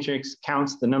adjacency matrix,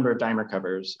 counts the number of dimer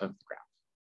covers of the graph.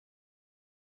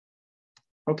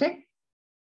 Okay,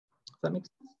 does that make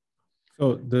sense?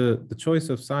 So the choice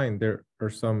of sign, there are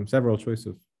several choices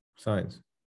of signs.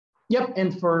 Yep,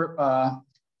 and for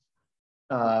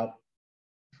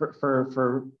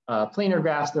planar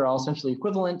graphs, they're all essentially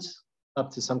equivalent up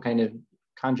to some kind of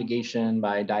conjugation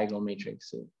by diagonal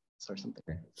matrix or something.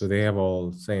 Okay. So they have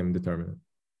all same determinant.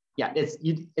 Yeah,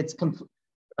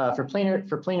 for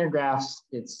planar graphs,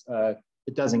 it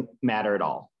doesn't matter at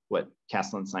all what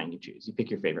Kasteleyn sign you choose. You pick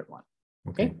your favorite one.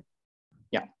 Okay.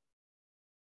 Yeah.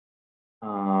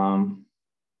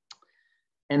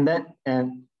 And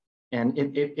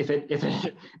if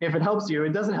it helps you,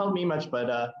 it doesn't help me much, but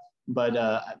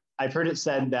I've heard it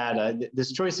said that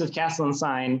this choice of Kasteleyn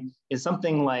sign is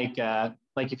something like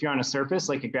if you're on a surface,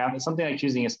 like a graph, it's something like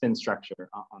choosing a spin structure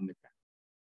on the graph.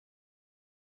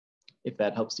 If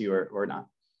that helps you or not.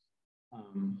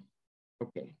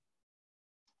 Okay.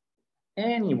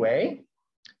 Anyway,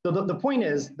 so the point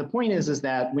is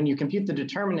that when you compute the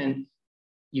determinant,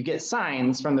 you get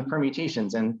signs from the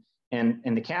permutations, and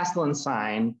the Kasteleyn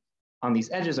sign on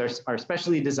these edges are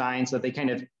specially designed so that they kind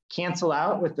of cancel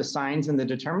out with the signs in the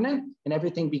determinant, and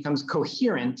everything becomes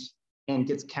coherent and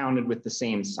gets counted with the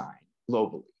same sign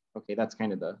globally. Okay, that's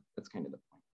kind of the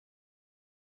point.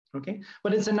 Okay,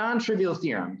 but it's a non-trivial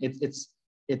theorem. It's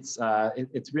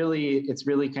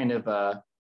really kind of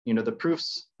the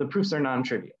proofs are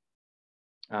non-trivial,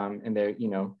 and they're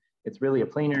it's really a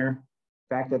planar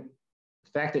fact that.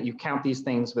 The fact that you count these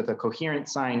things with a coherent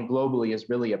sign globally is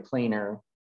really a planar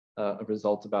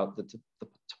result about the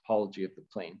topology of the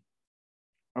plane.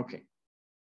 Okay.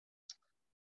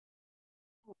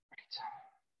 All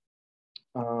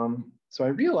right. So I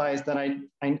realized that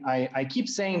I keep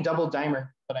saying double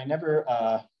dimer, but I never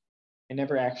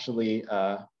actually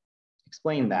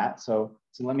explained that. So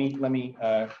let me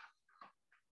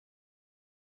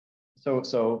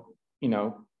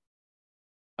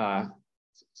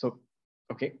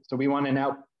okay, so we want to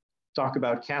now talk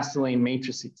about Kasteleyn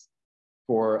matrices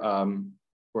for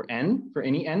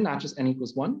any n, not just n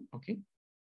equals 1. Okay.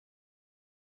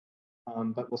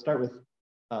 But we'll start with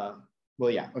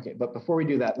well, yeah. Okay, but before we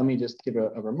do that, let me just give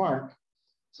a remark.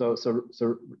 So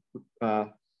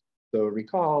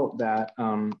recall that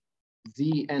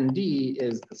ZND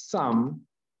is the sum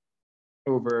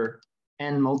over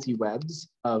n-multiwebs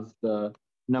of the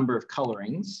number of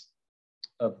colorings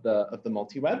of the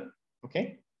multi-web.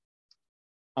 Okay.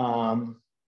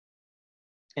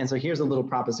 And so here's a little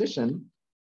proposition.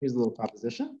 Here's a little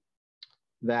proposition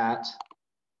that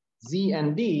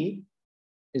ZND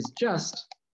is just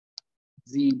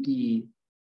ZD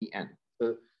n.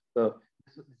 So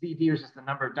ZD is just the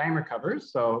number of dimer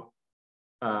covers. So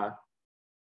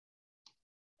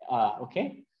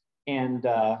okay, and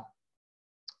the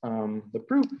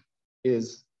proof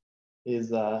is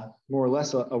more or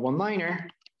less a one-liner.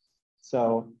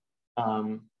 So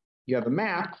you have a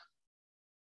map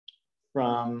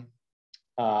from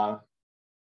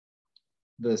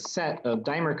the set of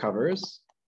dimer covers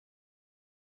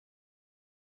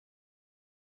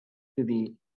to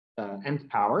the nth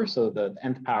power, so the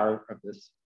nth power of this,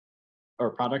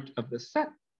 or product of this set.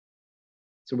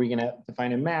 So we're going to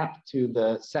define a map to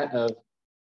the set of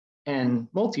n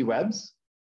multiwebs,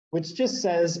 which just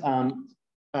says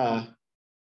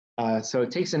So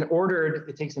it takes an ordered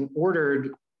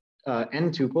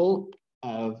n tuple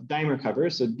of dimer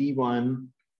covers. So D1,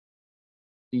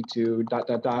 D2, dot,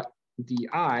 dot, dot,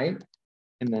 DI,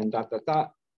 and then dot, dot,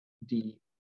 dot,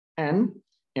 DN.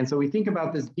 And so we think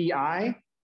about this DI,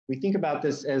 we think about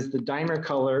this as the dimer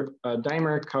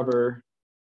cover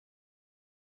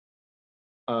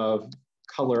of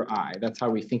color I. That's how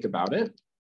we think about it.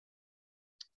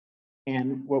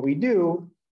 And what we do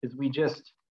is we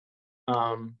just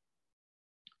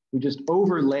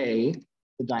overlay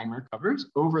the dimer covers,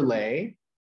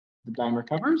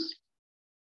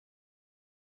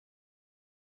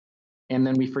 and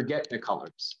then we forget the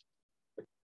colors.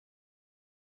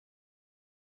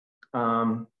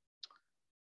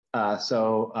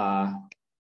 So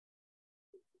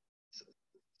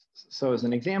as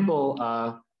an example,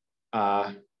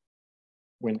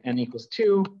 when n equals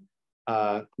 2,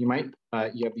 you have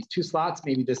these two slots.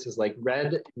 Maybe this is like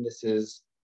red and this is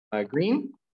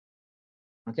green.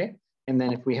 Okay, and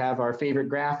then if we have our favorite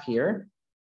graph here,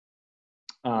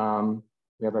 we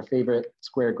have our favorite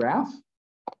square graph.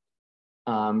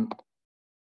 And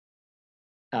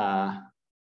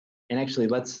actually,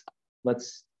 let's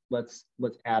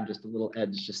add just a little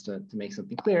edge just to make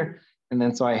something clear. And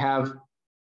then so I have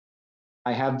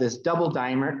this double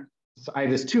dimer. So I have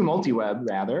this two multi-web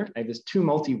rather. I have this two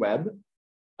multi-web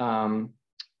in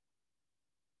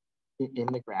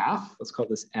the graph. Let's call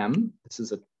this M. This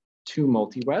is a two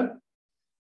multi-web.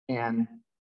 And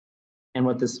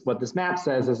what this map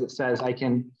says is it says I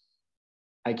can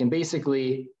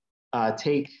basically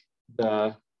take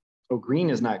the, oh, green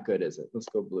is not good, is it? Let's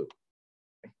go blue.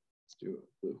 Okay, let's do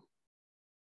blue.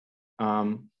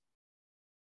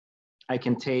 I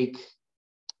can take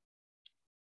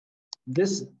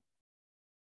this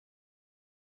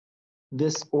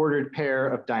ordered pair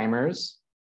of dimers,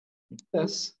 like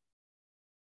this,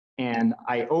 and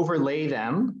I overlay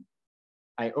them.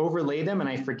 And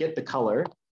I forget the color,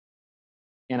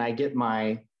 and I get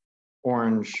my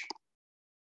orange.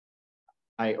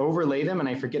 I overlay them and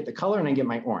I forget the color and I get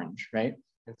my orange, right?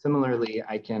 And similarly,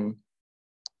 I can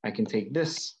take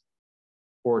this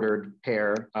ordered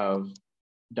pair of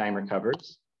dimer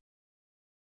covers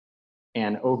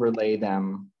and overlay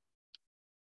them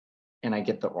and I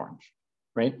get the orange,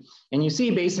 right? And you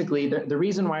see basically the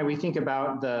reason why we think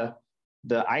about the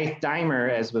ith dimer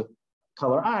as with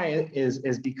color I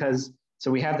is because, so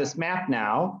we have this map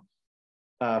now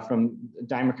from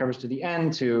dimer covers to the n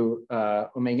to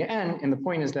omega n, and the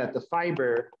point is that the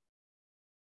fiber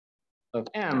of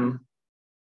M,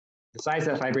 the size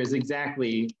of that fiber is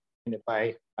exactly, and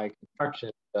by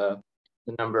construction, the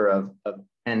number of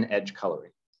n edge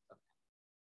coloring.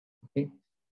 Okay,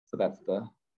 so that's the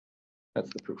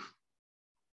proof.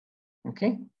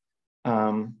 Okay,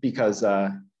 because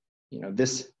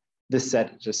this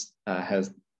set just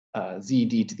has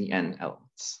zd to the n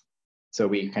elements. So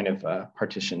we kind of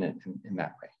partition it in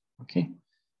that way, okay?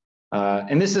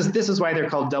 And this is why they're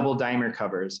called double dimer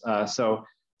covers. So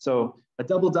a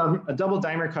double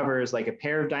dimer cover is like a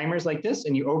pair of dimers like this,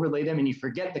 and you overlay them and you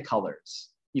forget the colors.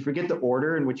 You forget the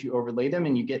order in which you overlay them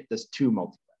and you get this two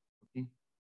multiweb, okay?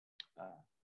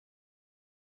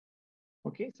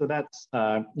 Okay, so that's,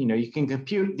 you can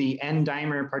compute the n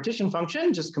dimer partition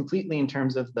function just completely in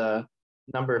terms of the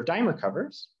number of dimer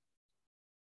covers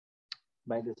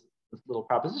by this little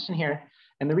proposition here.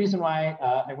 And the reason why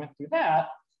I went through that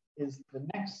is the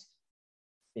next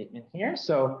statement here.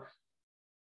 So,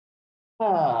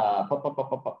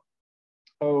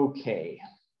 okay.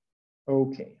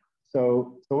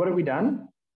 So what have we done?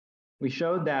 We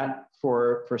showed that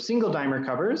for single dimer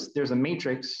covers, there's a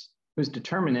matrix whose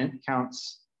determinant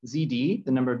counts ZD,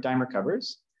 the number of dimer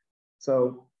covers.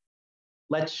 So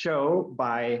let's show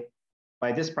by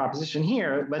this proposition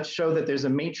here, let's show that there's a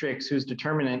matrix whose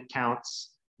determinant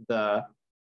counts the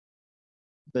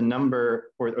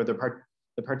number or the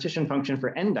partition function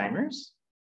for n dimers.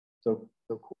 So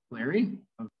the corollary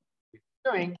of what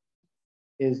we're doing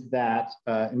is that,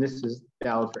 and this is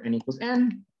valid for n equals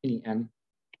n, any n.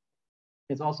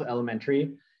 It's also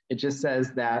elementary. It just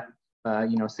says that,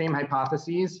 same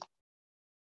hypotheses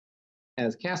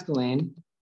as Kasteleyn,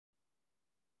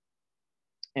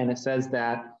 and it says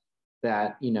that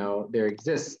there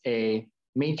exists a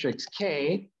matrix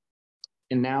K,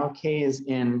 and now K is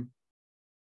in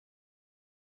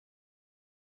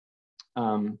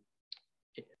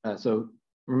so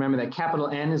remember that capital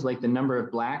N is like the number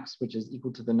of blacks, which is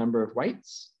equal to the number of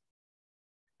whites,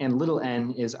 and little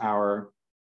n is our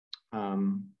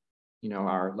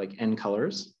our like n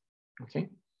colors. Okay,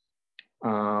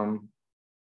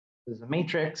 there's a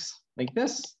matrix like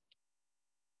this.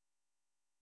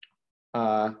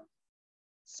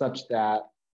 such that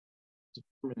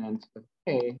determinant of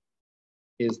K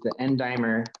is the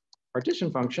n-dimer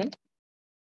partition function.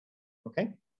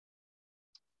 Okay.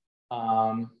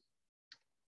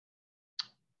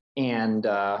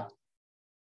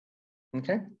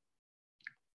 Okay.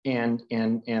 And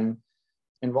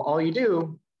what all you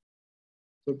do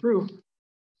for proof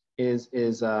is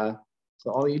so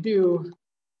all you do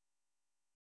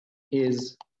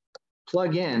is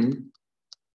plug in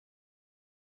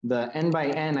the n by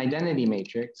n identity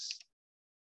matrix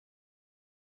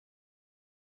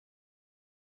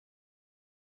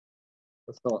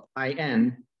let's call it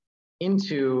IN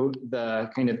into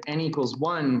the kind of n equals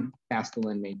 1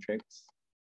 Kasteleyn matrix.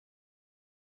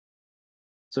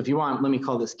 So if you want, let me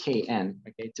call this Kn,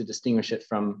 okay, to distinguish it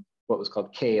from what was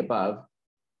called K above.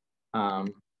 So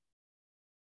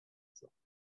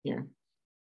here,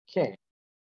 K.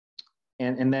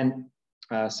 And then,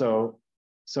 so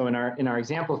in our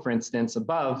example, for instance,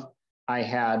 above, I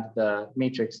had the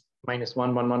matrix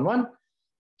 -1, 1, 1, 1.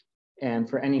 And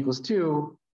for n equals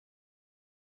 2,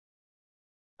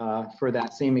 for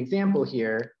that same example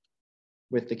here,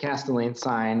 with the Kasteleyn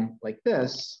sign like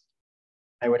this,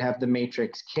 I would have the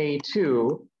matrix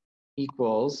K2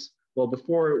 equals, well,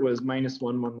 before it was -1,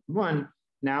 1, 1, 1.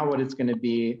 Now what it's going to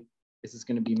be is it's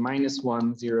going to be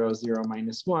 -1, 0, 0,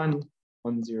 -1,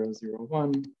 1, 0, 0,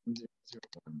 1, 1, 0, 0,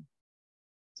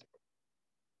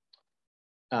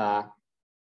 1.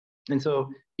 And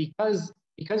so because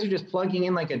you're just plugging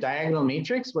in like a diagonal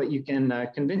matrix, what you can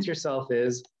convince yourself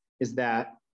is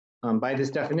that by this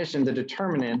definition, the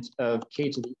determinant of K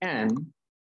to the n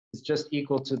is just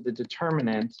equal to the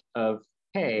determinant of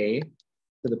K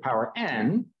to the power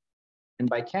n. And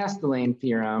by Kasteleyn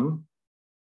theorem,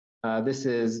 this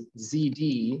is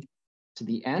ZD to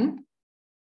the n.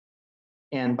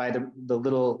 And by the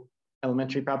little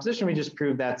elementary proposition, we just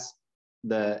proved that's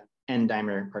the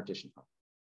n-dimer partition function.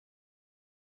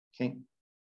 Okay.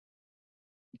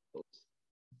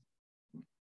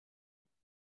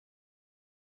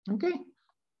 Okay.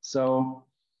 So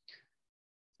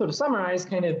to summarize,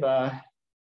 kind of,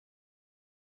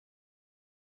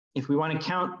 if we want to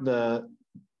count the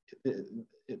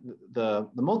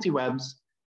multiwebs,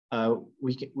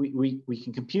 we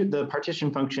can compute the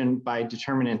partition function by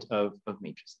determinant of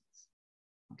matrices.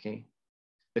 Okay.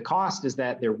 The cost is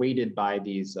that they're weighted by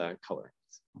these colors.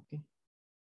 Okay.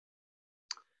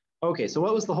 Okay. So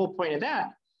what was the whole point of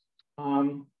that?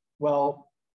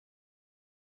 Well,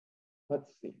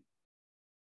 let's see.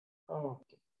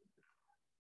 Okay.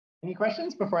 Any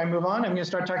questions before I move on? I'm going to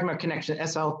start talking about connection,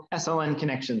 SLN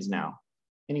connections now.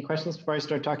 Any questions before I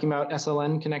start talking about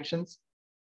SLN connections?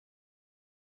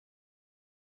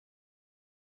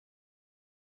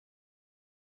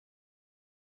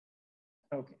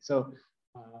 Okay, so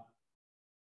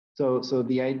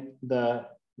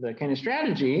the kind of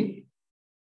strategy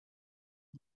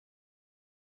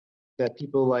that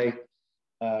people like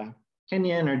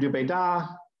Kenyon or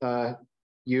Dubé-Da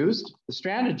used, the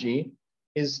strategy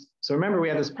is, so remember we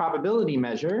have this probability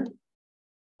measure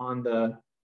on the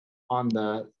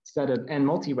set of n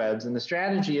multiwebs, and the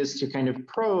strategy is to kind of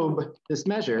probe this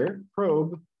measure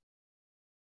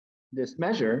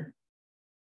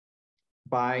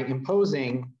by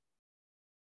imposing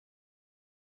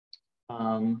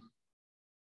not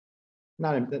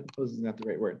impose is not the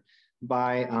right word,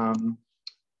 by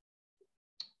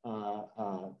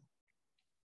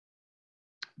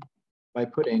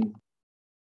putting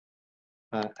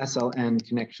SLN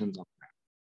connections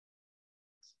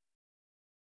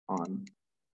on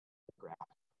the graph.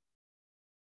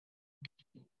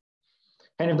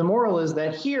 Kind of the moral is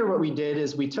that here what we did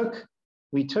is we took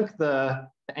the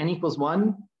n equals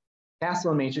 1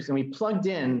 Kasteleyn matrix and we plugged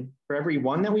in, for every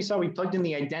one that we saw, we plugged in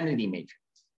the identity matrix.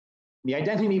 The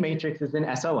identity matrix is in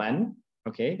SLN,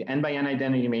 okay? The n by n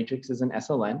identity matrix is in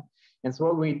SLN. And so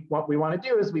what we want to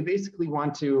do is we basically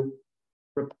want to,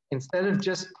 instead of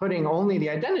just putting only the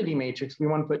identity matrix, we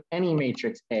want to put any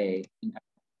matrix A in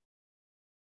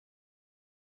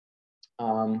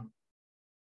SLN.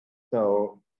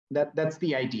 So that's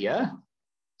the idea.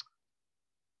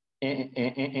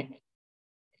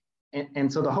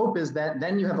 And so the hope is that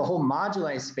then you have a whole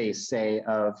moduli space, say,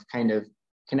 of kind of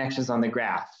connections on the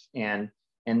graph. And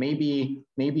maybe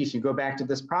if you go back to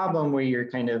this problem where you're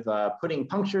kind of putting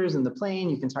punctures in the plane,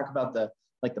 you can talk about the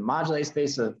moduli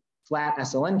space of flat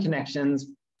SLN connections,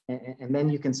 and then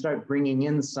you can start bringing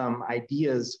in some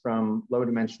ideas from low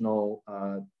dimensional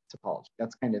topology.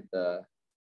 That's kind of the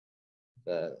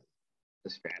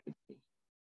strategy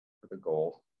or the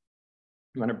goal.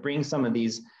 You want to bring some of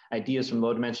these ideas from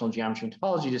low dimensional geometry and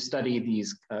topology to study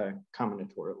these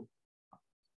combinatorial.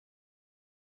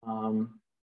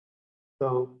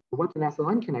 So what's an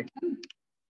SLN connection?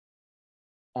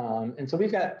 And so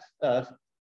we've got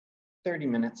 30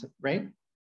 minutes, right?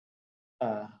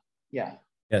 Yeah.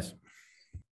 Yes.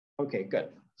 Okay, good.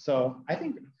 So I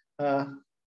think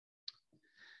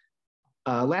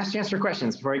last chance for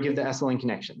questions before I give the SLN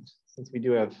connection, since we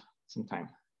do have some time.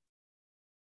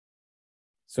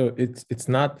 So it's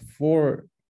not for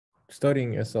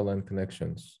studying SLN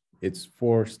connections. It's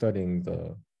for studying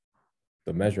the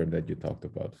measure that you talked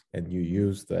about, and you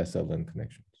use the SLN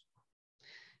connections.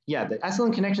 Yeah, the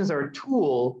SLN connections are a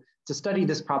tool to study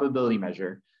this probability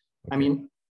measure. Okay. I mean,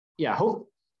 yeah,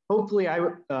 hopefully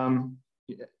the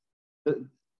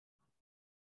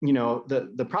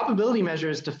probability measure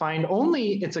is defined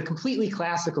only, it's a completely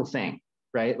classical thing,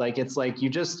 right? Like it's like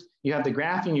you have the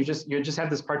graph and you just have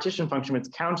this partition function which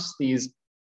counts these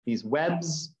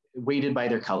webs weighted by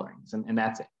their colorings, and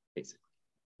that's it basically.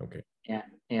 Okay.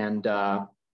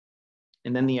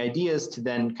 And then the idea is to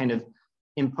then kind of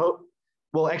impose,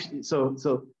 well, actually, so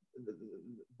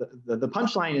the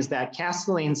punchline is that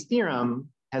Kasteleyn's theorem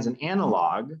has an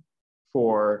analog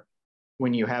for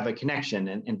when you have a connection,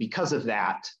 and because of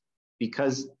that,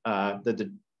 because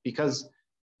the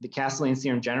Kasteleyn's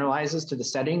theorem generalizes to the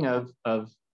setting of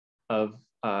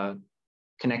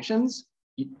connections,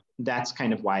 that's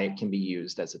kind of why it can be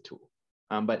used as a tool.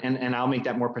 But I'll make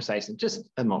that more precise in just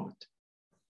a moment.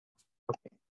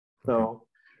 Okay. So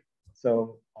it's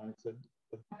a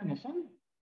definition.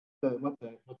 What's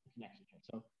the connection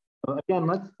here? So again,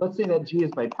 let's say that G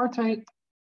is bipartite.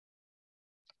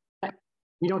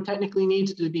 We don't technically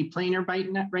need to be planar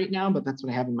right now, but that's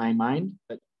what I have in my mind.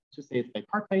 But let's just say it's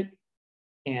bipartite.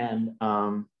 And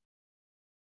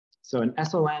so an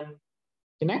SLN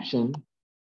connection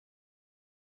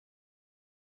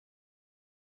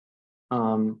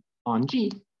on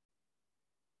G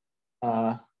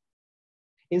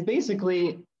is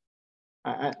basically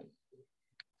a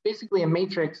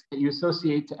matrix that you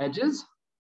associate to edges.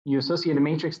 You associate a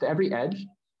matrix to every edge,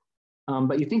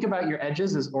 but you think about your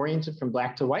edges as oriented from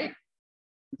black to white.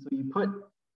 So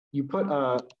you put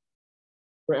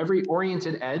for every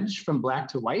oriented edge from black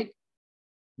to white,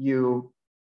 you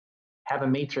have a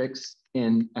matrix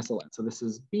in SLN. So this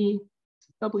is B, this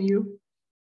is W,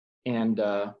 and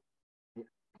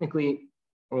technically,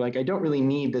 or like I don't really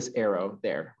need this arrow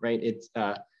there, right? It's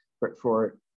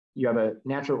for you have a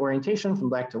natural orientation from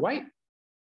black to white,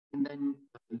 and then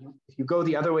if you go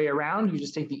the other way around, you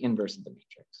just take the inverse of the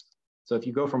matrix. So if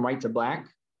you go from white to black,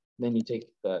 then you take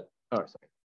go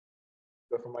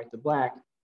from white to black,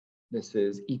 this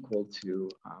is equal to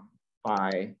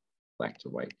phi black to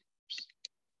white.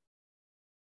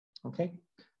 Okay,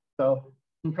 so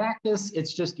in practice,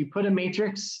 it's just you put a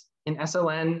matrix in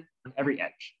SLN on every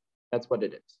edge. That's what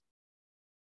it is.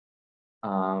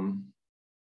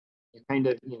 You kind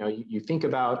of, you think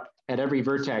about at every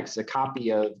vertex a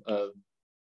copy of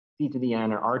C to the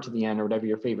n or R to the n or whatever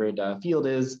your favorite field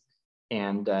is,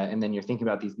 and then you're thinking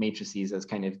about these matrices as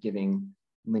kind of giving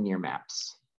linear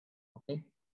maps. Okay.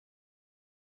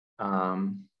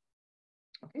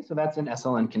 Okay, so that's an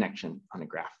SLN connection on a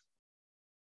graph.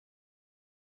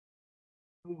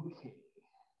 Okay.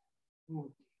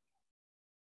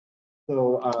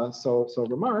 So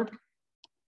remark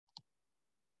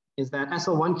is that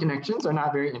SL1 connections are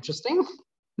not very interesting.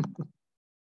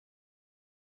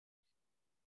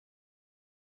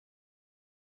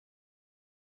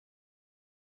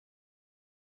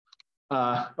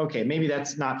 Okay, maybe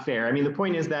that's not fair. I mean, the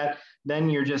point is that then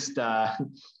you're just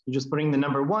putting the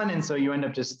number 1, and so you end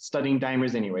up just studying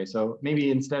dimers anyway. So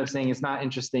maybe instead of saying it's not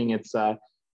interesting, it's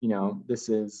this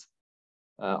is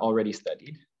already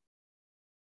studied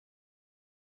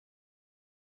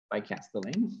by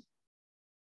Kasteleyn.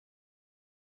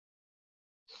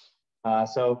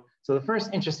 So the first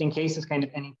interesting case is kind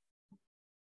of any.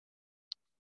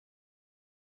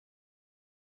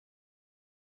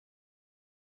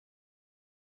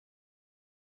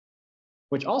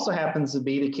 Which also happens to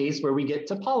be the case where we get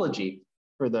topology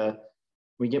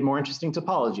we get more interesting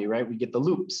topology, right? We get the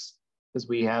loops because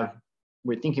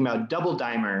we're thinking about double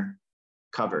dimer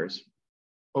covers,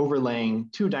 overlaying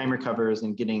 2 dimer covers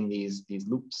and getting these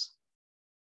loops.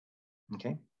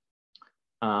 Okay.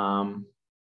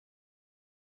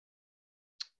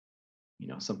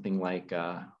 Something like,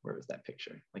 where was that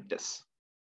picture? Like this.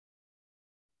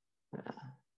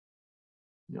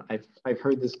 I've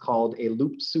heard this called a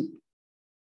loop soup.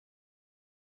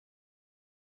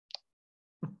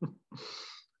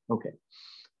 Okay.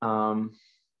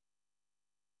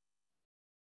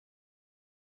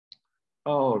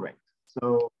 All right.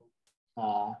 So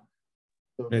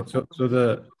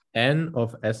the n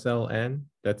of SLN,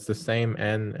 that's the same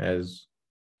n as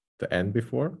the n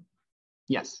before?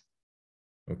 Yes.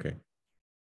 Okay.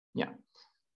 Yeah.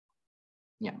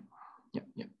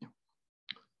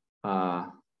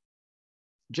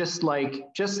 Just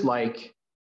like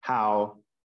how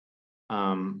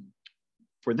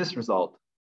for this result,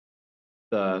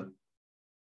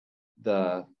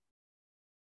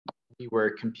 we were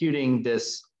computing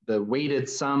the weighted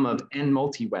sum of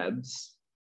n-multiwebs,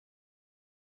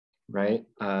 right?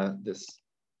 This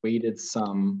weighted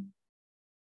sum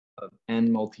of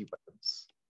n-multiwebs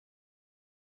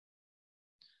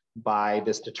by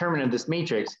this determinant of this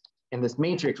matrix. In this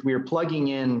matrix, we are plugging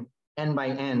in n by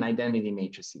n identity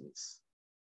matrices,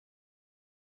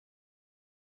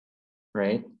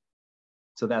 right?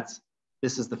 So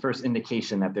this is the first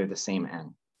indication that they're the same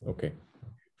n. Okay.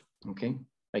 Okay,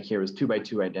 like here is 2 by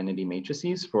 2 identity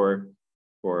matrices for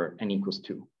n equals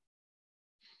 2.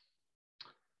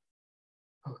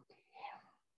 Okay.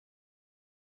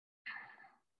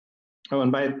 Oh,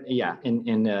 and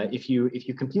if you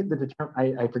compute the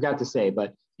I forgot to say,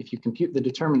 but if you compute the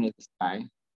determinant of this guy,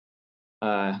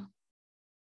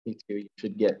 you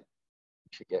should get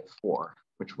 4,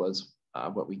 which was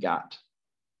what we got.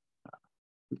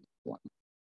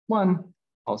 1,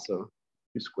 also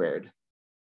 2 squared.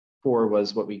 4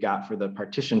 was what we got for the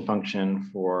partition function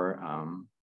for,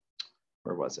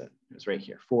 where was it? It was right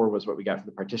here. 4 was what we got for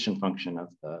the partition function of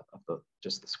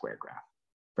just the square graph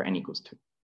for n equals 2.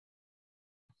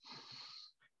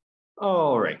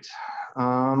 All right.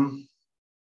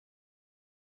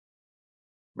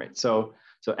 Right. So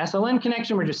SLN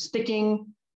connection, we're just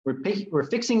we're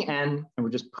fixing n, and we're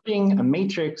just putting a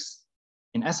matrix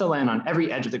in SLN on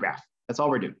every edge of the graph. That's all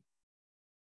we're doing.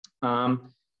 And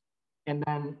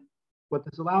then what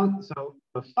this allows, so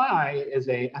if phi is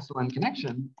a SLN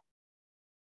connection,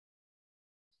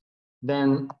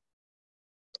 then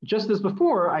just as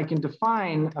before, I can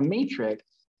define a matrix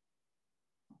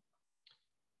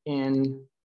in,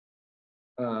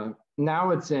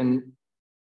 now it's in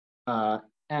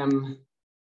M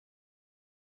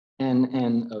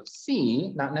n of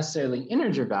C, not necessarily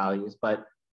integer values, but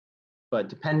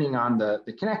depending on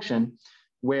the connection,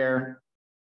 where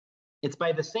it's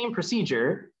by the same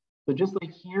procedure. So just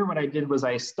like here, what I did was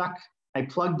I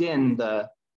plugged in the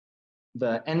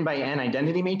n by n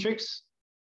identity matrix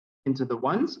into the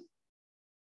ones.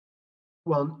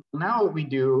 Well, now what we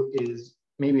do is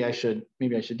maybe I should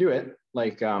do it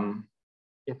like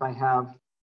if I have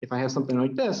something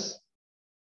like this,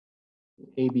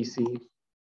 A, B, C,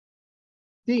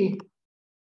 D,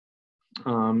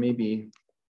 maybe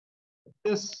like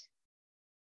this,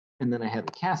 and then I have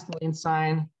a Kasteleyn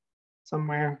sign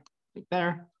somewhere like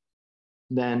there.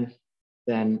 Then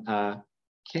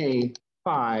K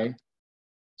phi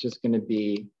just going to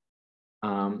be,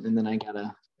 and then I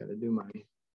gotta do my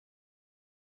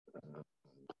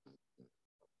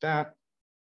that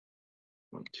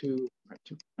 1, 2,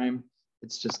 2 prime.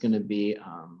 It's just going to be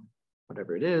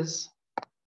whatever it is.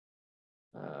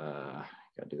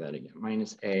 Gotta do that again.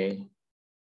 Minus A,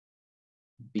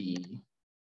 B,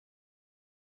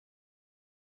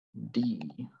 D,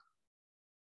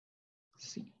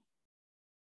 C.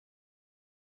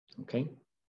 Okay.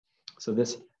 So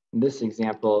this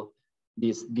example,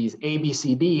 these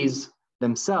ABCDs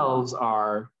themselves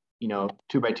are 2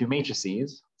 by 2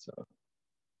 matrices. So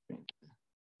this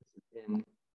is in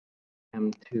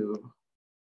M2. Oh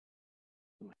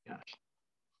my gosh.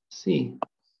 C.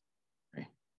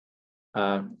 Right.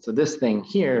 So this thing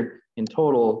here in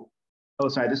total. Oh,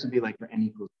 sorry. This would be like for n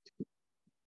equals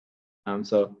 2.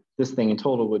 So this thing in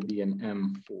total would be an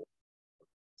M4.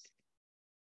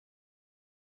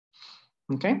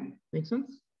 Okay, makes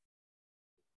sense.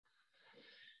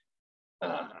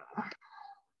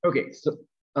 Okay, so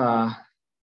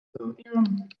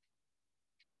theorem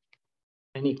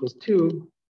n equals 2,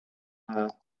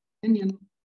 Kenyon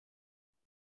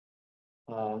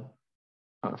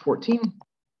 14,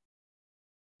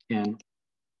 and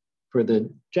for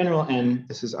the general n,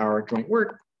 this is our joint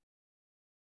work.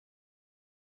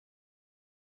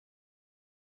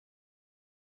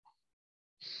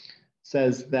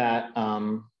 Says that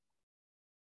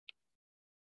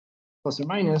plus or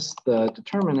minus the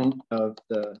determinant of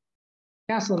the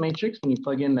Kasteleyn matrix when you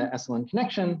plug in the SLN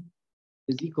connection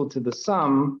is equal to the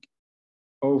sum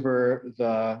over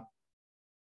the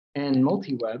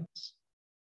n-multiwebs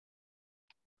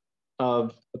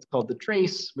of what's called the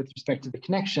trace with respect to the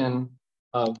connection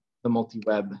of the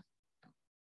multi-web.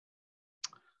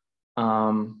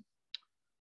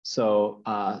 So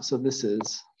this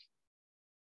is,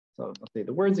 so I'll say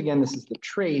the words again, this is the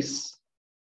trace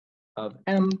of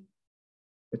M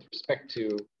with respect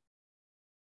to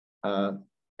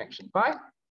connection phi.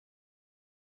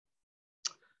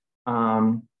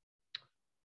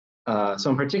 So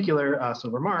in particular, so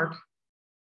remark,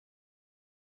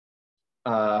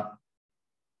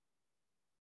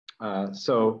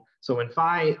 so when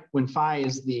phi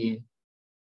is the,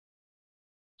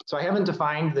 so I haven't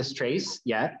defined this trace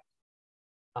yet,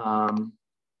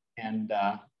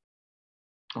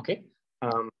 okay,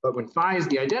 but when phi is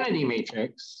the identity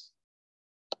matrix,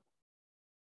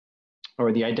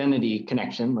 or the identity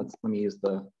connection, let me use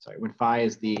the, sorry, when phi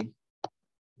is the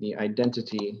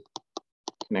identity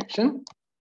connection,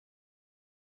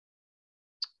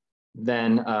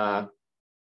 then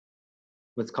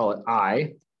let's call it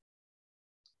I,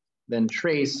 then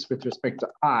trace with respect to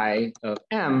I of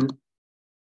M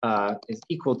is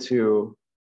equal to,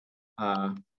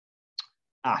 and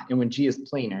when G is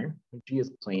planar,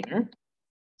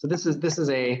 so this is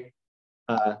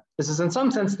in some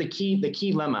sense the key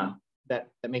lemma that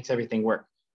makes everything work.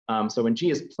 So when G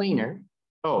is planar,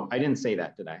 oh, I didn't say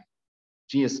that, did I?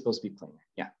 G is supposed to be planar.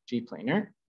 Yeah, G planar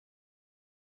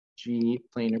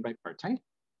bipartite.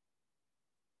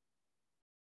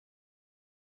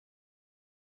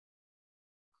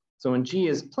 So when G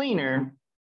is planar,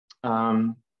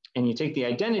 and you take the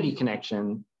identity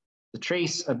connection, the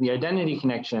trace of the identity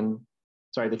connection,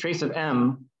 sorry, the trace of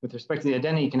M with respect to the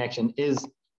identity connection is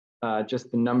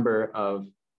just the number of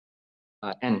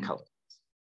n colors.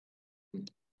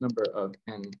 Number of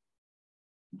n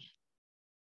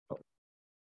colors.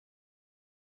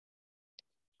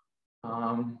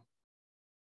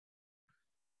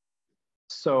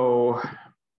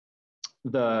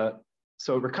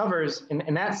 So it recovers,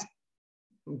 and that's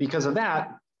because of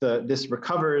that, this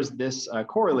recovers this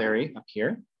corollary up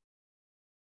here.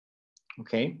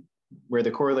 Okay, where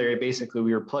the corollary basically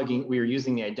we were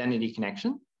using the identity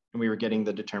connection and we were getting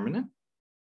the determinant.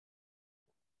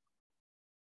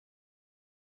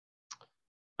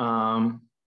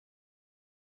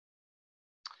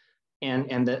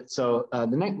 So the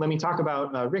next, let me talk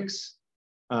about Rick's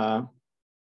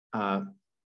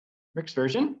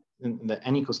version, the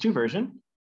n=2 version.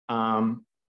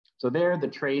 So there, the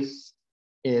trace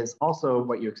is also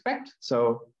what you expect.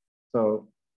 So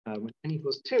when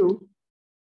n=2,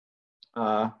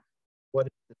 what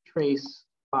is the trace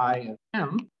phi of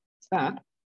M? What's that?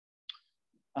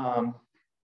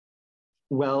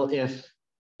 Well, if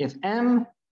M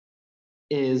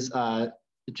is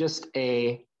just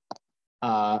a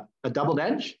doubled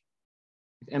edge,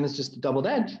 if M is just a doubled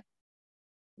edge,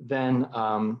 then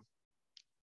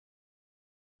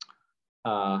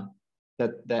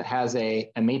that has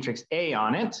a matrix A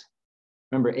on it.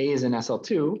 Remember, A is in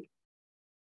SL2.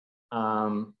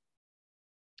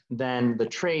 Then the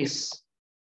trace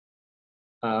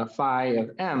phi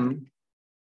of M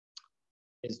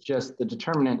is just the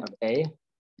determinant of A,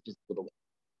 which is a little bit.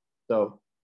 So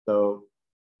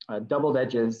doubled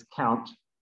edges count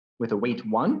with a weight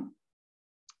 1.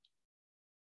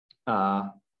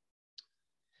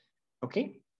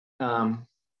 Okay.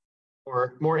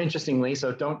 Or more interestingly,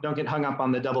 so don't get hung up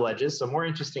on the double edges. So more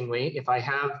interestingly, if I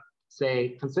have,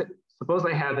 say, suppose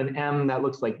I have an M that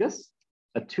looks like this,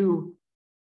 a 2.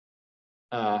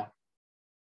 You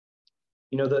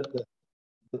know,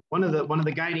 one of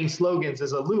the guiding slogans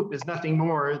is a loop is nothing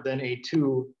more than a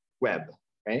 2 web,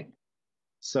 right?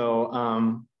 So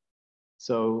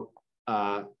so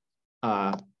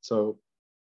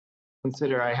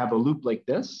consider I have a loop like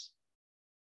this.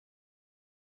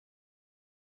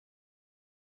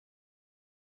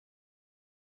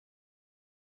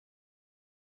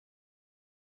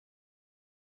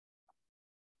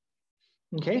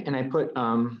 Okay, and I put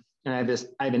and I have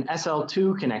an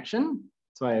SL2 connection.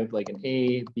 So I have like an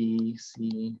A, B,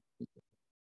 C,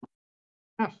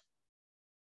 F.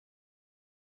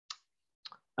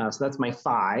 So that's my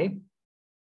phi.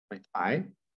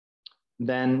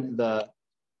 Then the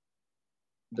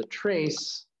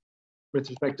trace with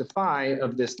respect to phi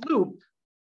of this loop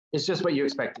is just what you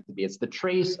expect it to be. It's the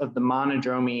trace of the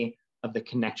monodromy of the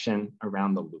connection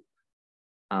around the loop.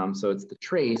 So it's the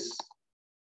trace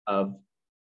of,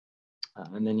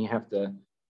 and then you have to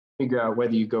figure out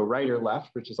whether you go right or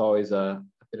left, which is always a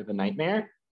bit of a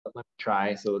nightmare. But let me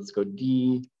try. So let's go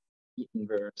D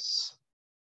inverse.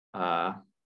 So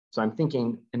I'm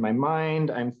thinking, in my mind,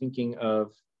 I'm thinking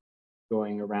of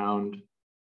going around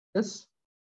this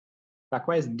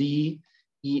clockwise. D,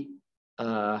 E,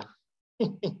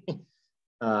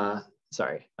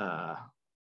 sorry.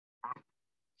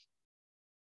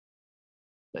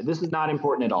 This is not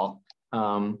important at all.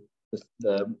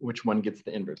 Which one gets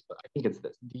the inverse, but I think it's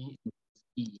this, D inverse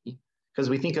E, because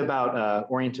we think about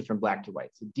oriented from black to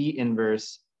white. So D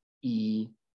inverse E,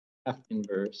 F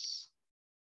inverse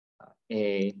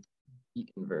A, E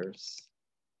inverse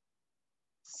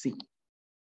C.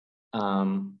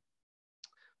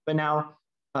 But now,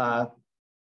 the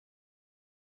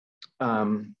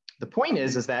point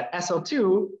is that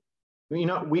SL2, we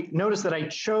notice that I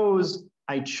chose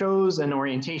an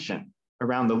orientation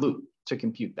around the loop to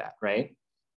compute that, right?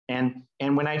 And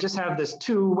when I just have this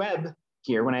 2-web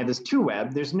here, when I have this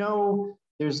 2-web, there's no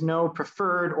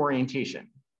preferred orientation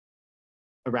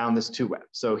around this 2-web.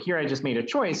 So here I just made a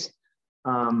choice,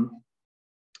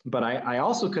 but I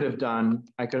also could have gone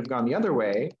the other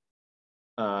way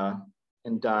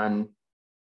and done,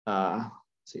 let's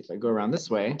see if I go around this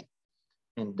way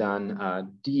and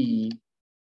done D,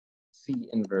 C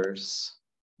inverse,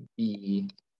 B,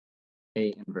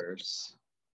 A inverse,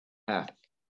 F,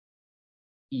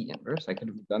 E inverse. I could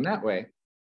have done that way.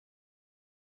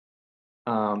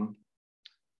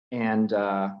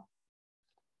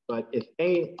 But if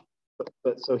A,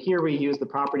 so here we use the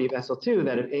property of SL2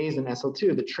 that if A is an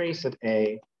SL2, the trace of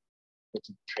A is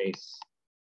a trace.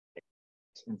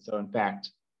 And so in fact,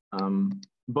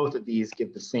 both of these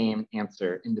give the same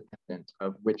answer independent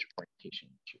of which orientation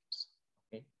you choose.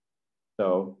 Okay?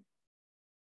 So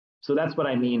that's what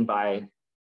I mean by,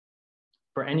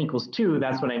 for n equals 2,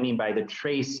 that's what I mean by the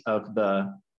trace of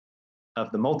the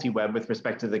multi-web with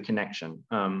respect to the connection.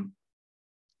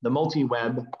 The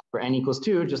multi-web for n equals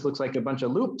 2 just looks like a bunch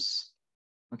of loops,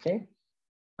 okay?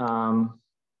 And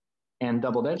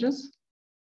doubled edges.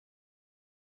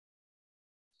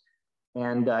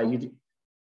 And the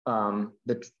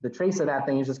trace of that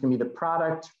thing is just gonna be the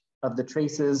product of the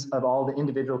traces of all the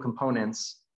individual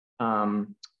components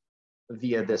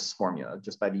via this formula,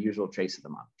 just by the usual trace of the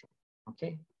monotone.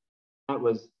 Okay, that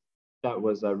was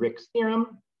Rick's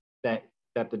theorem that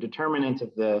the determinant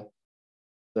of the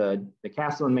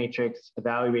Kasteleyn matrix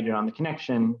evaluated on the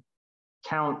connection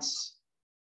counts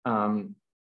double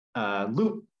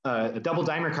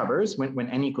dimer covers. When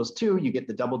n equals 2, you get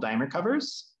the double dimer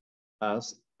covers.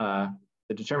 The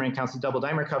determinant counts the double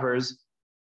dimer covers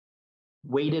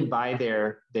weighted by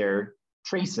their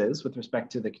traces with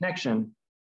respect to the connection.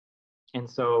 And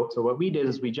so what we did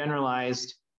is we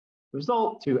generalized the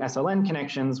result to SLN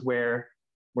connections where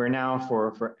now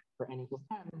for n equals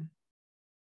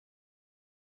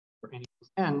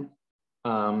n,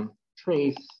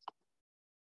 trace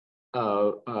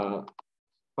of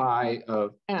phi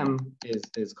of m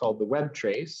is called the web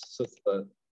trace. So it's the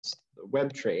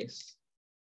web trace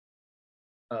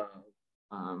of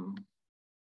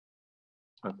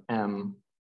m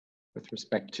with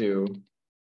respect to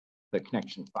the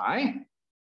connection phi.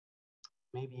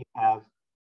 Maybe you have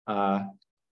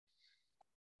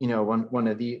one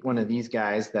of these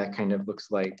guys that kind of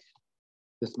looks like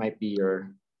this might be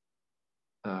your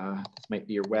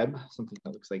web, something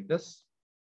that looks like this.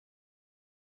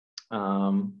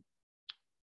 In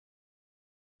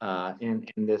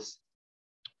this,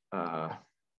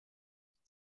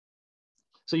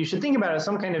 so you should think about it as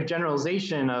some kind of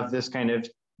generalization of this kind of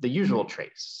the usual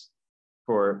trace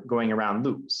for going around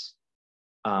loops.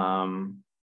 And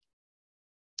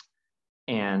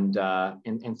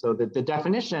so the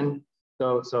definition,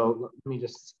 so let me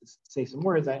just say some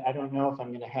words. I don't know if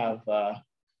I'm going to have,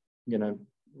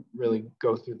 really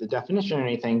go through the definition or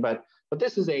anything, but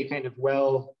this is a kind of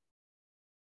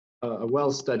a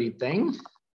well-studied thing,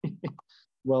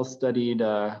 well-studied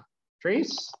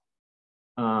trace.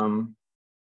 At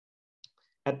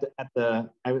the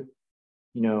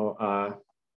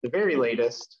very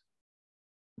latest,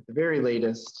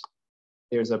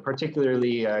 there's a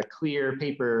particularly clear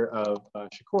paper of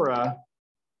Shikora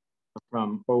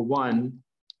from 01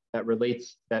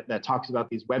 that talks about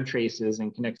these web traces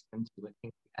and connects them to, I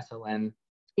think, SLN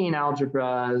skein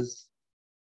algebras,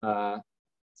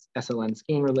 SLN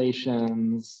skein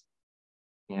relations,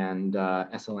 and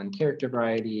SLN character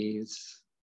varieties.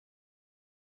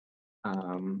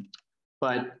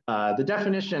 But the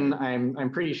definition,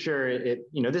 I'm pretty sure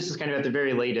this is kind of at the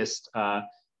very latest.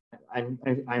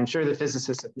 I'm sure the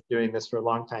physicists have been doing this for a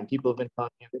long time. People have been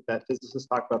talking that physicists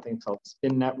talk about things called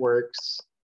spin networks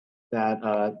that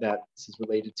this is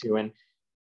related to, and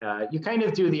you kind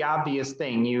of do the obvious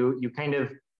thing. You kind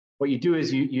of, what you do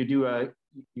is you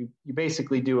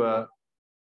basically do a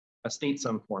state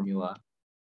sum formula.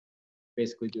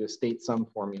 Basically do a state sum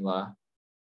formula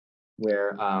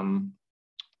where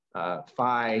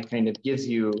phi kind of gives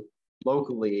you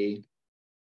locally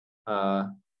a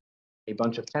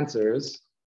bunch of tensors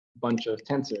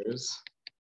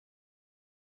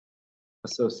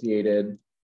associated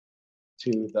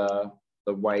to the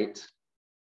white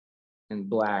and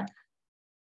black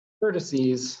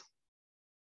vertices,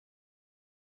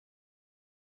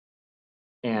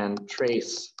 and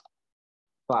trace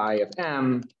phi of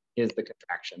m is the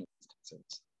contraction of these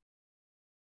sequences.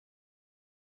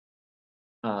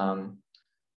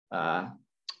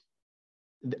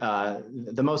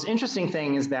 The most interesting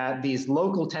thing is that these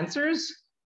local tensors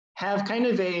have kind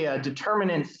of a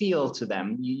determinant feel to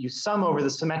them. You sum over the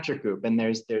symmetric group, and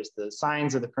there's the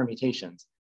signs of the permutations.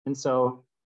 And so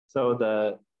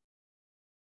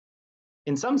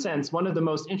in some sense, one of the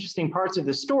most interesting parts of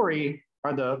the story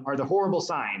are the horrible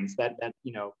signs that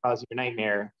cause your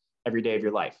nightmare every day of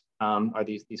your life. Are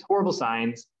these horrible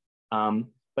signs?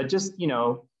 But just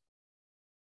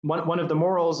one of the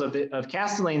morals of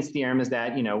Kasteleyn's theorem is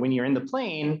that when you're in the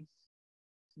plane,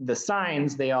 the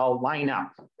signs, they all line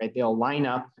up, right? They all line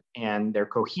up and they're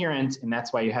coherent, and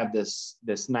that's why you have this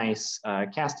nice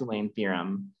Kasteleyn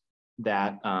theorem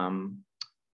that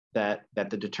that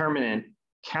the determinant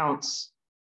counts.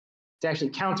 It's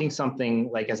actually counting something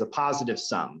like as a positive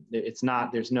sum. It's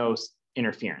not. There's no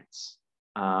interference.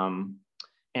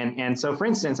 And so, for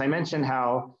instance, I mentioned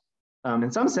how,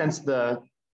 in some sense,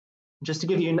 just to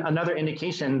give you another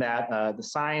indication that the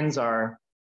signs are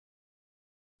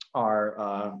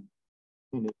a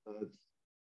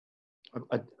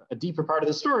deeper part of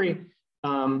the story.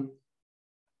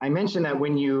 I mentioned that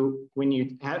when you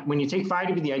take phi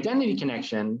to be the identity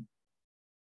connection,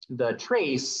 the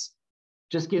trace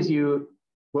just gives you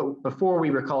what before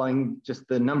we were calling just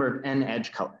the number of n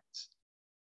edge colors.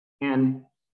 And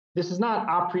this is not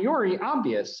a priori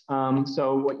obvious.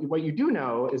 So what you do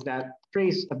know is that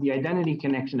trace of the identity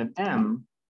connection of M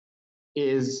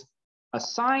is a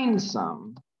signed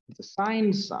sum. It's a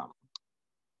signed sum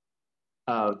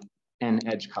of n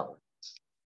edge colors.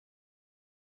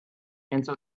 And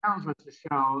so the challenge was to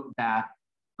show that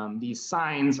these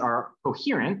signs are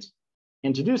coherent.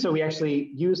 And to do so, we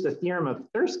actually used the theorem of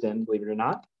Thurston, believe it or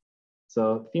not.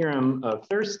 So theorem of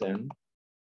Thurston.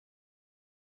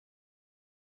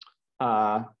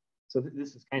 So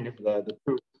this is kind of the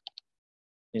proof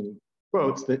in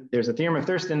quotes that there's a theorem of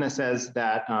Thurston that says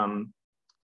that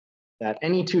that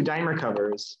any two dimer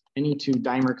covers in the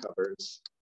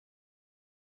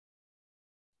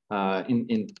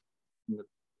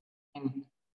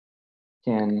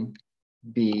can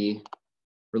be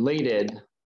related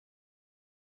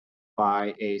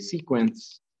by a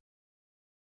sequence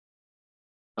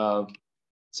of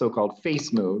so-called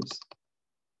face moves.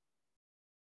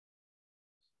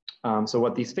 So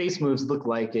what these face moves look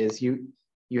like is you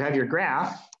have your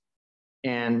graph,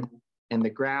 and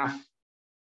the graph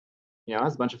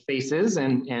has a bunch of faces,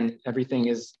 and everything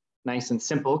is nice and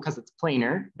simple because it's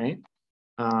planar, right?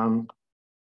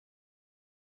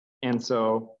 And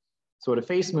so what a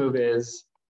face move is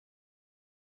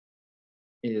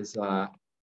you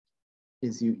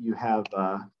have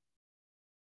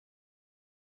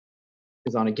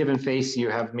is on a given face you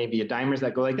have maybe a dimers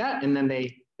that go like that, and then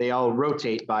they all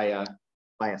rotate by a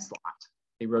slot.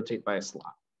 They rotate by a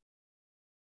slot.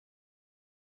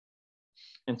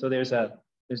 And so there's a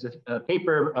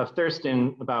paper of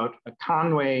Thurston about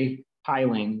Conway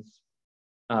pilings,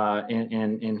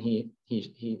 and he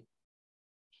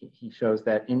shows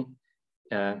that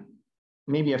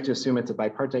maybe you have to assume it's a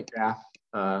bipartite graph,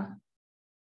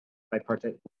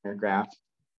 bipartite graph,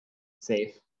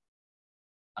 safe.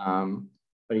 But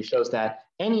he shows that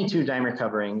any two dimer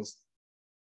coverings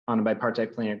on a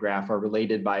bipartite planar graph are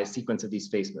related by a sequence of these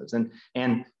face moves.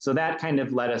 And so that kind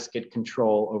of let us get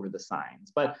control over the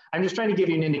signs. But I'm just trying to give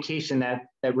you an indication that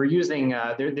we're using,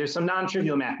 there's some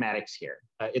non-trivial mathematics here.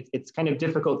 It's kind of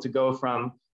difficult to go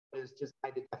from just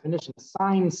by the definition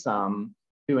sign sum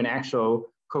to an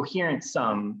actual coherent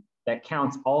sum that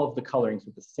counts all of the colorings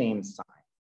with the same sign.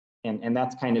 And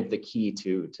that's kind of the key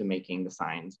to making the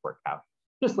signs work out.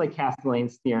 Just like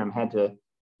Kasteleyn's theorem had to,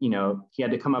 he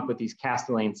had to come up with these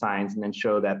Kasteleyn signs and then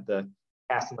show that the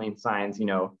Kasteleyn signs,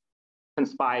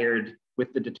 conspired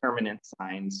with the determinant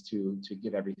signs to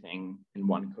give everything in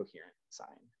one coherent sign.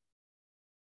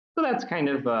 So that's kind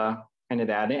of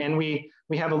that. And we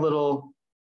have a little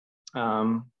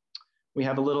application.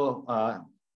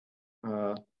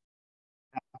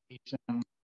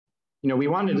 We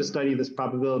wanted to study this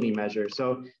probability measure.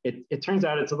 So it turns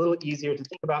out it's a little easier to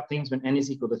think about things when n is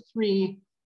equal to 3.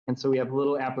 And so we have a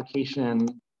little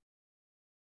application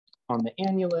on the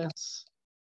annulus.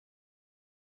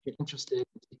 If you're interested in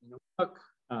taking a look,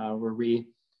 where we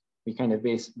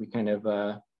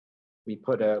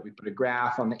put a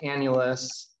graph on the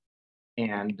annulus,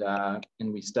 and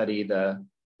we study the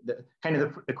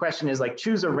question is like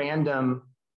choose a random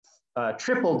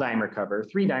triple dimer cover,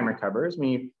 3 dimer covers.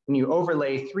 When you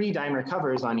overlay 3 dimer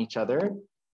covers on each other,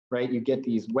 right, you get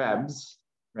these webs,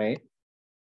 right?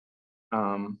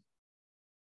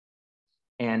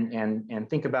 And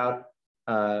think about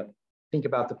think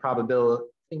about the probability.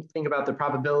 Think about the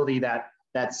probability that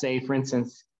say, for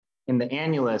instance, in the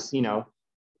annulus, you know,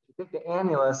 you take the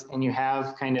annulus and you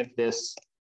have kind of this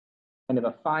kind of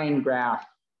a fine graph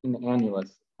in the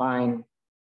annulus, fine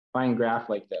graph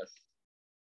like this.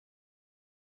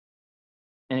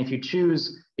 And if you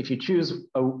choose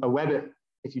a web,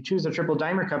 if you choose a triple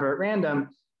dimer cover at random,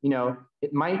 you know,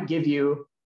 it might give you,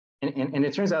 and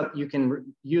it turns out you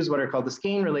can use what are called the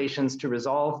skein relations to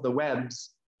resolve the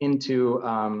webs into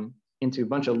a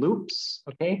bunch of loops,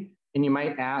 okay? And you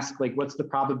might ask, like, what's the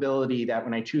probability that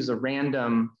when I choose a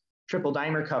random triple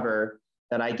dimer cover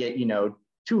that I get, you know,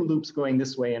 2 loops going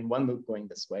this way and 1 loop going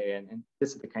this way? And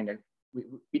this is the kind of,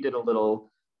 we did a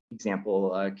little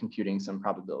example computing some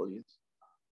probabilities.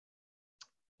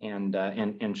 And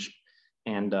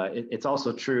it's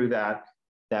also true that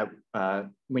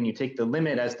when you take the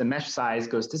limit as the mesh size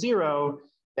goes to 0,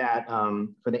 that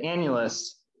for the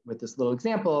annulus, with this little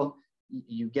example,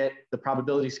 you get the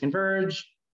probabilities converge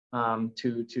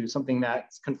to something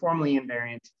that's conformally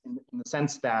invariant in the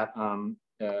sense that in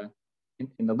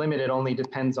the limit, it only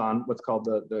depends on what's called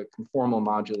the conformal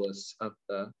modulus of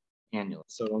the annulus.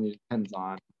 So it only depends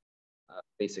on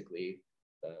basically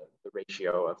the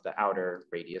ratio of the outer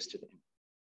radius to the inner.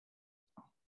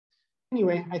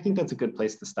 Anyway, I think that's a good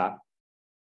place to stop.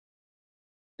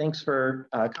 Thanks for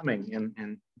coming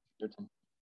and your time.